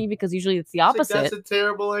funny because usually it's the opposite. Like, that's a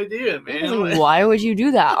terrible idea, man. Like, why would you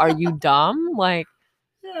do that? Are you dumb? Like,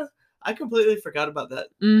 yeah, I completely forgot about that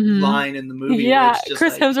line in the movie. Yeah,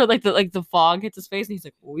 Chris Hemsworth, like the fog hits his face, and he's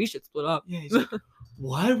like, we should split up. Yeah, he's like,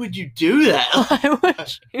 why would you do that? Why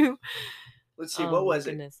would you? Let's see, what was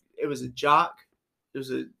it? It was a jock. It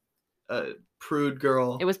was a prude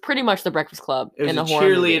girl. It was pretty much the Breakfast Club. It was in a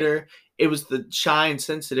cheerleader. Movie. It was the shy and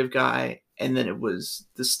sensitive guy, and then it was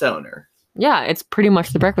the stoner. Yeah, it's pretty much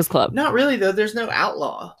the Breakfast Club. Not really though. There's no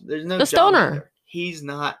outlaw. There's no the John stoner. Bender. He's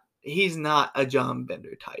not a John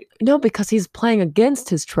Bender type. No, because he's playing against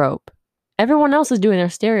his trope. Everyone else is doing their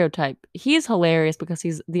stereotype. He's hilarious because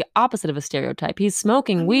he's the opposite of a stereotype. He's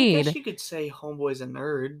smoking weed. I guess you could say Homeboy's a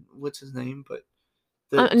nerd. What's his name? But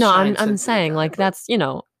no, I'm saying guy, like that's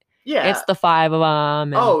yeah, it's the 5 of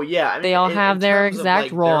them. Oh yeah, I mean, they all have their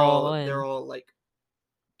exact role. They're all like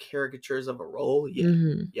caricatures of a role.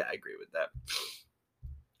 Yeah, yeah, I agree with that.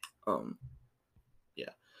 Yeah,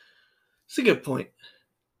 it's a good point.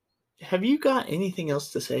 Have you got anything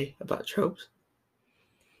else to say about tropes?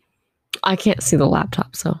 I can't see the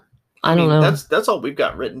laptop, so I don't know. That's all we've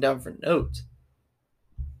got written down for notes.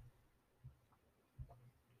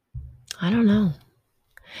 I don't know.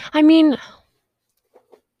 I mean,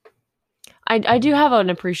 I do have an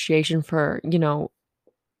appreciation for,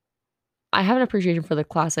 I have an appreciation for the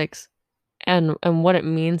classics and what it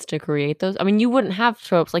means to create those. I mean, you wouldn't have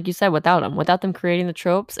tropes, like you said, without them. Without them creating the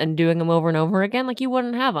tropes and doing them over and over again, like you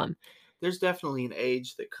wouldn't have them. There's definitely an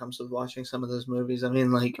age that comes with watching some of those movies. I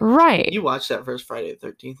mean, like, right. You watch that first Friday the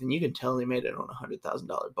 13th, and you can tell they made it on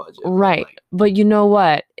 $100,000 budget. Right. But you know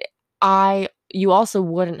what? you also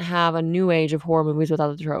wouldn't have a new age of horror movies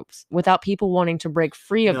without the tropes, without people wanting to break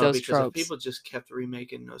free of those because if tropes. people just kept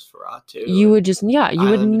remaking Nosferatu, You would just, you would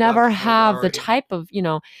Island of never Dr. have the Caligari. type of,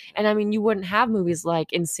 and I mean, you wouldn't have movies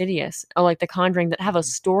like Insidious or like The Conjuring that have a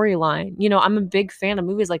storyline. I'm a big fan of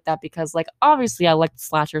movies like that because, like, obviously I like the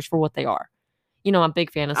slashers for what they are. I'm a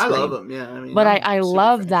big fan of I Scream. love them, yeah. I mean, But I'm I super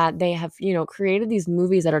love fan. that they have, created ththese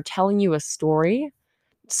movies that are telling you a story.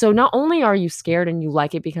 So not only are you scared and you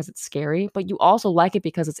like it because it's scary, but you also like it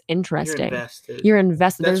because it's interesting. You're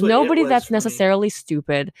invested. There's That's what nobody it was that's for me. necessarily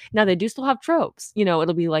stupid. Now they do still have tropes.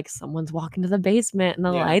 It'll be like someone's walking to the basement and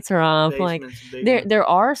the Yeah, lights are off. Like Basement's a big one. there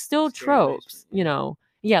are still Scary tropes, basement,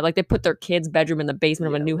 Yeah, like they put their kid's bedroom in the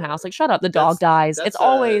basement of a new whatever. house. Like, shut up, the dog dies. That's It's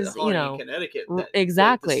always, Haunting in Connecticut.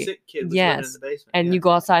 exactly. The sick kid was living in Yes. the basement. And you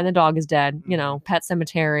go outside and the dog is dead. Mhm. Pet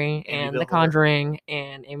Cemetery and Amityville The Horror. Conjuring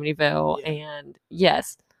and Amityville Yeah. and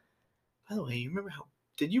yes. By the way, you remember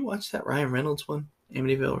did you watch that Ryan Reynolds one?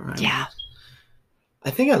 Amityville or Ryan Yeah. Reynolds?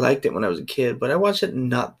 I think I liked it when I was a kid, but I watched it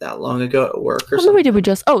not that long ago at work or What something. movie did we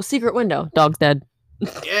just? Oh, Secret Window. Dog's dead.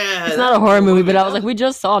 Yeah. It's not a horror movie, but I was like, we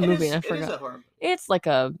just saw a movie and I It is forgot. a horror movie. It's like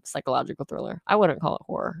a psychological thriller. I wouldn't call it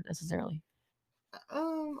horror necessarily.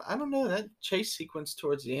 I don't know. That chase sequence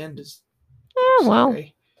towards the end is well.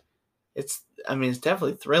 scary. It's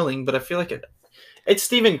definitely thrilling, but I feel like it's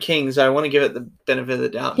Stephen King, so I want to give it the benefit of the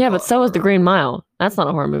doubt. Yeah, but so is The Green Mile. That's not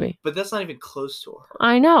a horror movie. But that's not even close to a horror.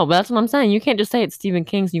 I know, but that's what I'm saying. You can't just say it's Stephen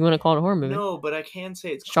King so you want to call it a horror movie. No, but I can say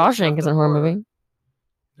it's Shawshank isn't a horror movie.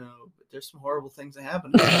 No, but there's some horrible things that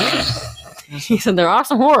happen. He said there are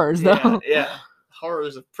some horrors, though. Yeah.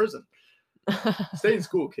 Horrors of prison. Stay in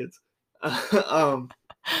school, kids.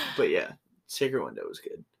 But yeah, Secret Window was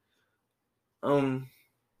good.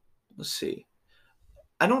 Let's see.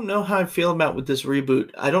 I don't know how I feel about with this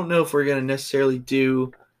reboot. I don't know if we're gonna necessarily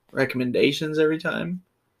do recommendations every time,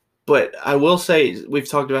 but I will say we've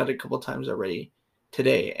talked about it a couple times already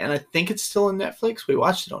today, and I think it's still on Netflix. We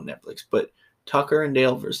watched it on Netflix, but Tucker and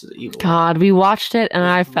Dale versus Evil. God, we watched it and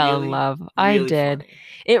I fell in love. I did. Funny.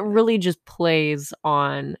 It really just plays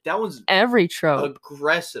on every trope.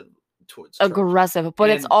 Aggressive towards aggressive,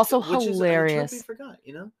 but it's also hilarious. I forgot,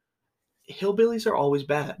 hillbillies are always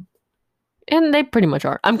bad. And they pretty much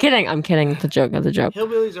are. I'm kidding. The joke of the joke.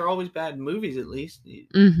 Hillbillies are always bad in movies, at least.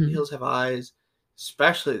 Mm-hmm. Hills Have Eyes,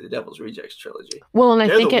 especially the Devil's Rejects trilogy. Well, and I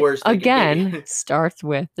think it, again, starts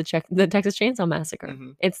with the Texas Chainsaw Massacre.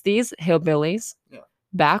 Mm-hmm. It's these hillbillies, yeah.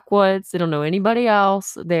 Backwoods, they don't know anybody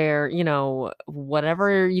else. They're,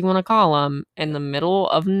 whatever you want to call them, in the middle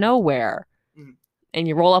of nowhere. Mm-hmm. And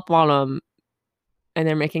you roll up on them, and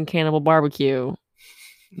they're making cannibal barbecue.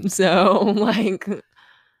 So, like...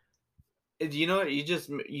 You know what? You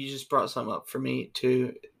just brought something up for me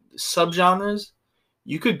too. Subgenres,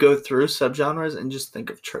 you could go through subgenres and just think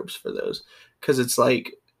of tropes for those, because it's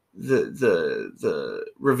like the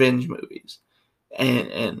revenge movies,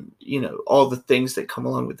 and all the things that come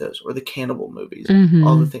along with those, or the cannibal movies, mm-hmm.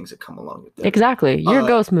 all the things that come along with those. Exactly, your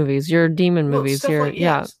ghost movies, your demon movies, your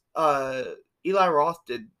Eli Roth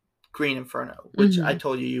did Green Inferno, which mm-hmm. I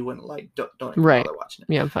told you wouldn't like. Don't even bother watching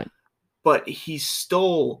it. Yeah, I'm fine. But he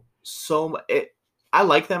stole so much. I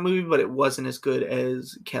like that movie, but it wasn't as good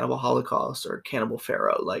as Cannibal Holocaust or Cannibal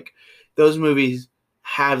Pharaoh. Like, those movies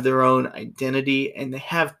have their own identity, and they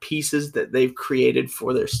have pieces that they've created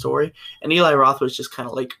for their story. And Eli Roth was just kind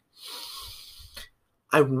of like,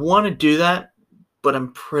 I want to do that, but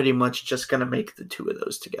I'm pretty much just going to make the two of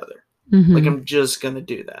those together. Mm-hmm. Like, I'm just going to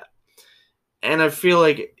do that. And I feel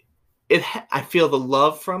like I feel the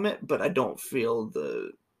love from it, but I don't feel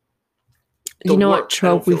the you know what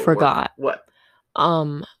trope we forgot? What?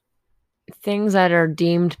 Things that are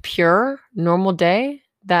deemed pure, normal day,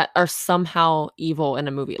 that are somehow evil in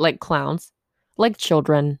a movie, like clowns, like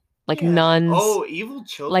children, like nuns. Oh, evil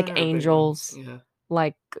children. Like angels. Yeah.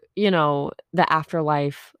 Like, the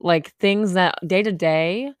afterlife. Like, things that day to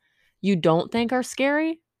day you don't think are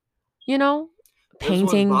scary,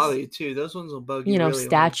 paintings. Those ones bother you too. Those ones will bug you. Really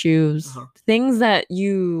statues, things that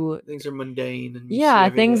things are mundane.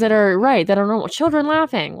 And things that are that are normal. Children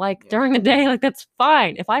laughing, during the day, like, that's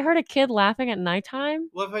fine. If I heard a kid laughing at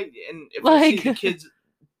nighttime, if I see the kids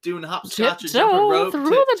doing hopscotch or jumping rope through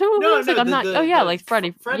the tube, I'm not. Like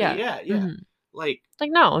Freddy. Freddy, yeah. Mm-hmm. Like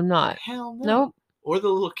no, I'm not. Hell no. Nope. Or the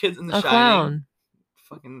little kids in the a Shining. Clown.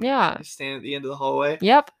 Fucking stand at the end of the hallway.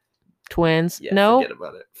 Yep. Twins. Yeah, no.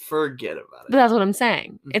 Forget about it. But that's what I'm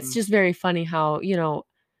saying. Mm-hmm. It's just very funny how,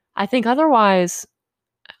 I think otherwise,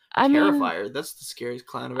 Terrifier. That's the scariest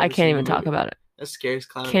clown I've ever seen. I can't even talk about it. That's the scariest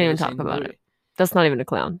clown Can't even talk about it. That's not even a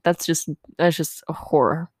clown. That's just a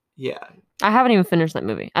horror. Yeah. I haven't even finished that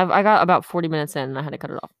movie. I got about 40 minutes in and I had to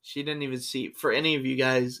cut it off. She didn't even see. For any of you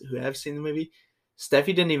guys who have seen the movie, Steffi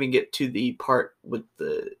didn't even get to the part with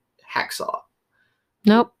the hacksaw.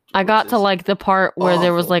 Nope. I got to is like the part where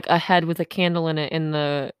there was awful. like a head with a candle in it in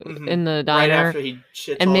the Right diner. after he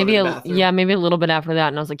shits And all maybe over the bathroom. maybe a little bit after that,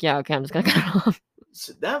 and I was like, yeah, okay, I'm just gonna cut it off.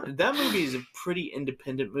 So that movie is a pretty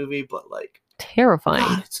independent movie, but like Terrifying.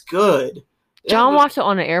 God, it's good. John watched it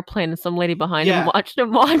on an airplane, and some lady behind him watched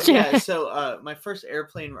him watch it. Yeah, so my first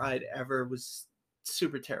airplane ride ever was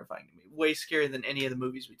super terrifying to me. Way scarier than any of the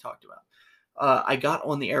movies we talked about. I got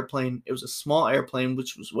on the airplane. It was a small airplane,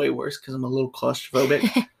 which was way worse because I'm a little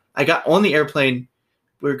claustrophobic. I got on the airplane.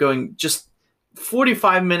 We were going just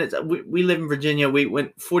 45 minutes. We live in Virginia. We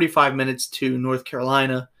went 45 minutes to North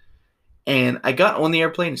Carolina. And I got on the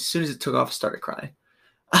airplane. As soon as it took off, I started crying.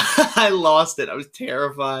 I lost it. I was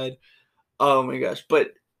terrified. Oh my gosh.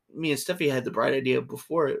 But me and Steffi had the bright idea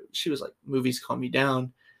before. She was like, movies calm you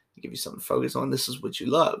down. They give you something to focus on. This is what you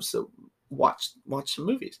love. So watch some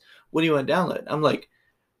movies. What do you want to download? I'm like,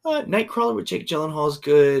 Nightcrawler with Jake Gyllenhaal is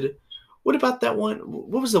good. What about that one?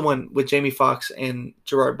 What was the one with Jamie Foxx and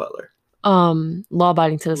Gerard Butler? Law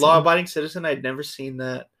Abiding Citizen. Law Abiding Citizen. I'd never seen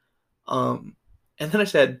that. And then I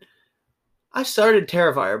said, I started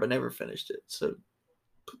Terrifier but never finished it. So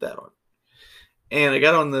put that on. And I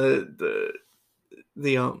got on the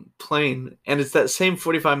plane, and it's that same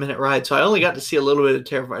 45-minute ride. So I only got to see a little bit of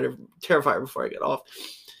Terrifier before I got off.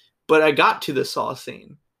 But I got to the Saw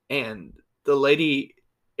scene, and the lady,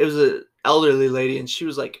 it was an elderly lady, and she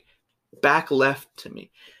was like back left to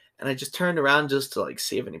me. And I just turned around just to like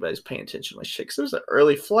see if anybody's paying attention to my shit, because it was an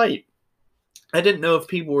early flight. I didn't know if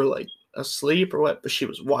people were like asleep or what, but she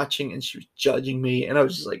was watching and she was judging me, and I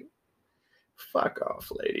was just like, fuck off,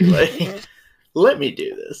 lady. Like, let me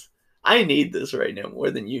do this. I need this right now more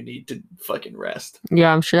than you need to fucking rest.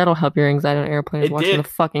 Yeah, I'm sure that'll help your anxiety on airplanes. Watching the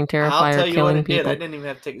fucking Terrifier killing people. I didn't even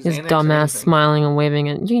have to take his dumbass smiling and waving,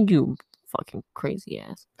 and you fucking crazy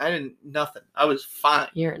ass. I didn't nothing. I was fine.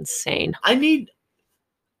 You're insane.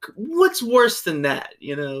 What's worse than that?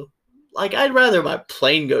 You know, like I'd rather my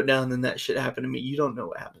plane go down than that shit happen to me. You don't know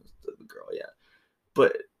what happens to the girl yet,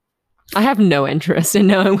 but I have no interest in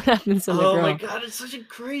knowing what happens to the girl. Oh my god, it's such a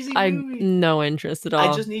crazy movie. No interest at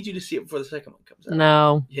all. I just need you to see it before the second one comes out.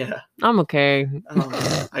 No. Yeah. I'm okay.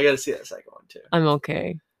 I gotta see that second one too. I'm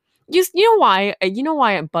okay. You know why? You know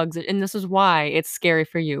why it bugs it, and this is why it's scary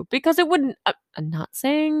for you. Because it wouldn't. I'm not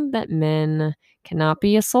saying that men cannot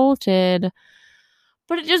be assaulted,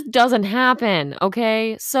 but it just doesn't happen,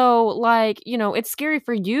 okay? So, like, you know, it's scary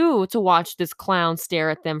for you to watch this clown stare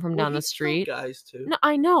at them from down the street. Guys too. No,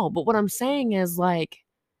 I know, but what I'm saying is, like,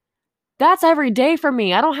 that's every day for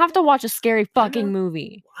me. I don't have to watch a scary fucking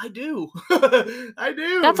movie. I do. I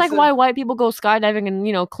do. That's like why white people go skydiving and,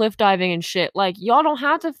 you know, cliff diving and shit. Like, y'all don't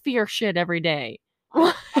have to fear shit every day.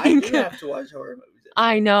 I do have to watch horror movies.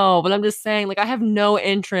 I know, but I'm just saying, like, I have no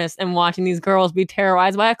interest in watching these girls be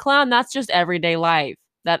terrorized by a clown. That's just everyday life.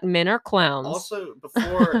 That men are clowns. Also,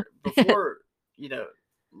 before you know,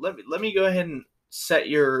 let me go ahead and set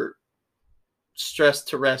your stress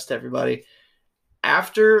to rest, everybody.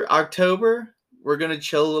 After October, we're gonna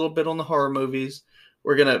chill a little bit on the horror movies.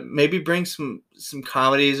 We're gonna maybe bring some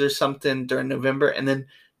comedies or something during November, and then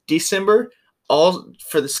December, all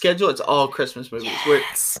for the schedule, it's all Christmas movies.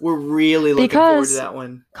 Yes. We're really looking forward to that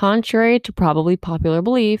one. Contrary to probably popular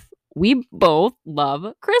belief, we both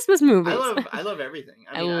love Christmas movies. I love everything.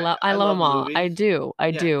 I love them all. Movies.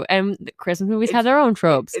 I do. And the Christmas movies have their own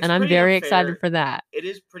tropes, and I'm very excited for that. It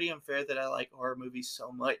is pretty unfair that I like horror movies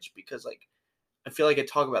so much because, like, I feel like I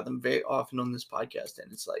talk about them very often on this podcast,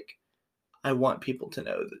 and it's like I want people to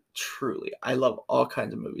know that truly I love all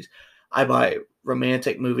kinds of movies. I buy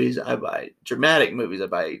romantic movies. I buy dramatic movies.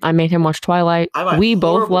 I made him watch Twilight. We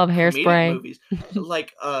both love Hairspray. Movies.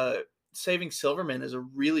 Like Saving Silverman is a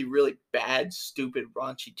really, really bad, stupid,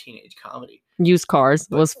 raunchy teenage comedy. Used Cars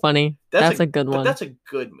was funny. That's a good one. But that's a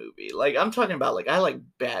good movie. Like, I'm talking about, like, I like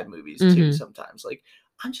bad movies too sometimes. Like,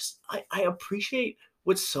 I appreciate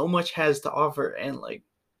what so much has to offer, and like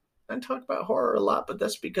I talk about horror a lot, but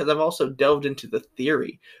that's because I've also delved into the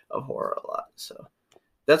theory of horror a lot. So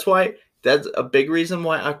that's a big reason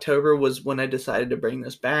why October was when I decided to bring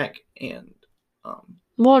this back. And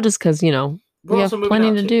well, just because, you know, we have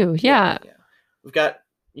plenty to do. Yeah. We've got,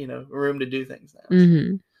 you know, room to do things now.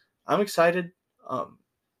 So I'm excited. I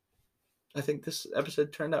think this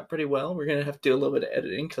episode turned out pretty well. We're gonna have to do a little bit of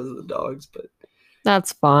editing because of the dogs, but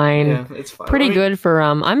that's fine. Yeah, it's fine. Pretty good for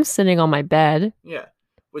I'm sitting on my bed. Yeah,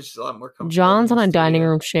 which is a lot more comfortable. John's on a dining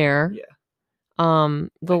room chair. Yeah.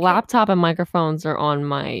 The laptop and microphones are on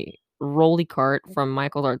my rolly cart from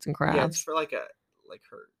Michael's Arts and Yeah, it's Crafts. for like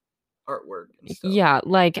her artwork and stuff. Yeah,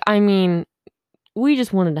 like, I mean, we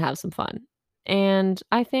just wanted to have some fun. And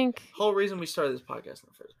I think Whole reason we started this podcast in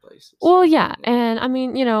the first place. well, yeah, and I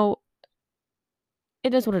mean,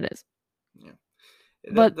 it is what it is. Yeah.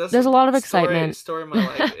 But That's there's a lot of excitement. Story of my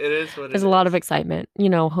life. It is what it is. There's a lot of excitement.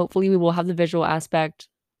 Hopefully we will have the visual aspect.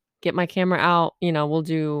 Get my camera out. We'll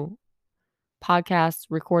do podcasts,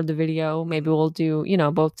 record the video. Maybe we'll do,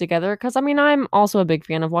 both together. Because, I mean, I'm also a big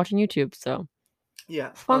fan of watching YouTube. So,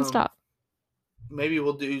 yeah. Fun stuff. Maybe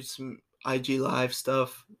we'll do some IG Live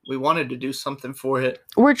stuff. We wanted to do something for it.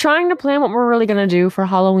 We're trying to plan what we're really going to do for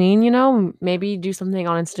Halloween, maybe do something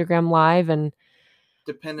on Instagram Live and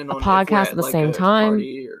depending on a podcast at the same time.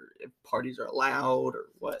 Party or if parties are allowed or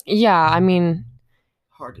what. Yeah, I mean,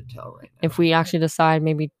 hard to tell right now. If we actually decide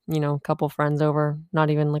maybe, a couple friends over,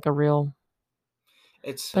 not even like a real.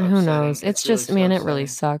 But who knows? It's just, really man, it really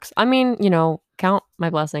sucks. I mean, count my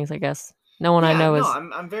blessings, I guess. No one I know is.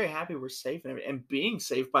 I'm very happy we're safe and being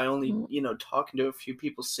safe by only, talking to a few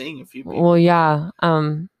people, seeing a few people. Well, yeah. I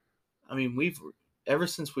mean, ever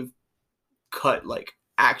since we've cut like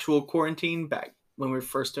actual quarantine back when we were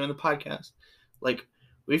first doing the podcast, like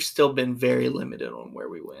we've still been very limited on where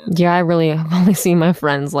we went. Yeah, I really have only seen my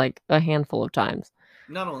friends like a handful of times.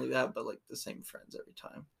 Not only that, but like the same friends every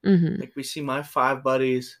time. Mm-hmm. Like we see my 5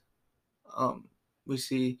 buddies. We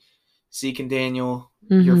see Zeke and Daniel,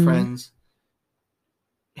 your friends.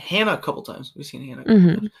 Hannah a couple times. We've seen Hannah a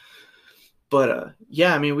couple times. But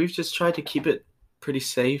yeah, I mean, we've just tried to keep it pretty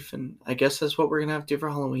safe, and I guess that's what we're gonna have to do for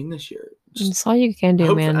Halloween this year. That's all you can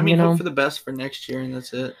do, man. Hope for the best for next year, and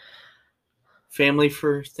that's it. Family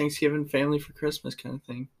for Thanksgiving, family for Christmas, kind of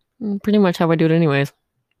thing. Pretty much how I do it, anyways.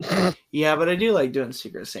 Yeah, but I do like doing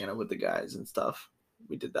Secret Santa with the guys and stuff.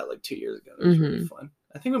 We did that like 2 years ago. It was really fun.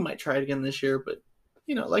 I think we might try it again this year, but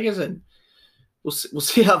like I said, we'll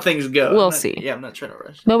see how things go. We'll see. Yeah, I'm not trying to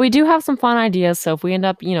rush. But we do have some fun ideas. So if we end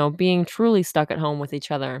up, being truly stuck at home with each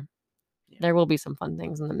other, there will be some fun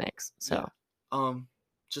things in the mix. So,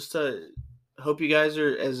 just to hope you guys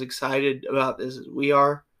are as excited about this as we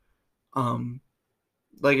are.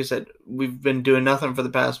 Like I said, we've been doing nothing for the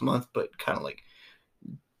past month, but kind of like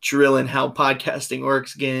drilling how podcasting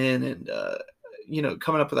works again, and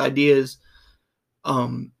coming up with ideas.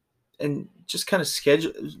 And just kind of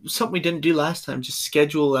schedule something we didn't do last time. Just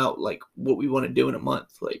schedule out like what we want to do in a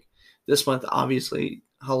month. Like this month, obviously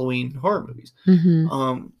Halloween horror movies.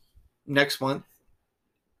 Mm-hmm. Next month,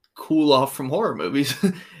 cool off from horror movies,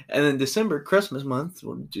 and then December, Christmas month,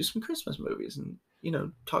 we'll do some Christmas movies and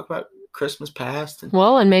talk about Christmas past.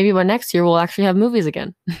 And maybe by next year we'll actually have movies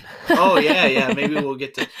again. Oh yeah. Maybe we'll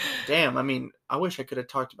get to. Damn, I mean, I wish I could have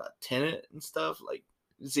talked about Tenet and stuff. Like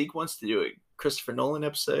Zeke wants to do a Christopher Nolan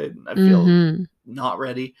episode, and I feel not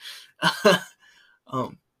ready.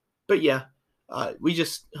 But yeah, we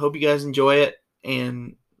just hope you guys enjoy it,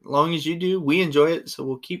 and as long as you do, we enjoy it. So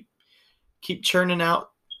we'll keep churning out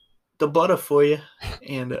the butter for you.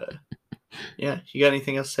 And yeah, you got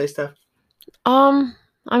anything else to say, Steph? I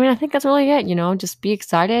mean, I think that's really it. Just be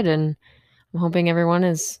excited, and I'm hoping everyone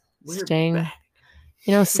is staying,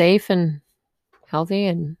 safe and healthy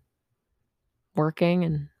and working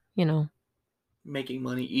and making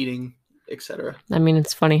money, eating, etc. I mean,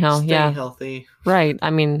 it's funny how staying healthy. Right. I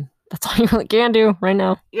mean, that's all you really can do right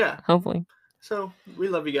now. Yeah. Hopefully. So we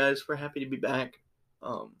love you guys. We're happy to be back.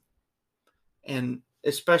 And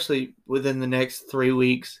especially within the next 3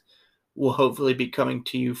 weeks, we'll hopefully be coming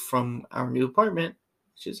to you from our new apartment,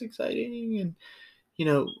 which is exciting. And,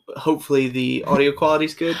 hopefully the audio quality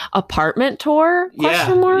is good. Apartment tour? Yeah.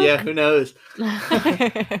 Who knows?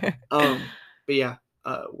 But yeah,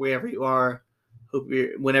 wherever you are,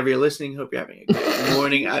 whenever you're listening, hope you're having a good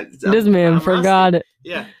morning. This man forgot it.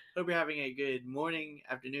 Yeah. Hope you're having a good morning,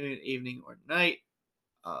 afternoon, evening, or night.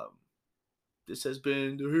 This has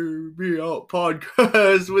been the Hear Me Out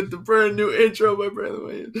podcast with the brand new intro by Brandon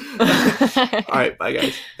Williams. All right, bye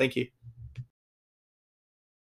guys. Thank you.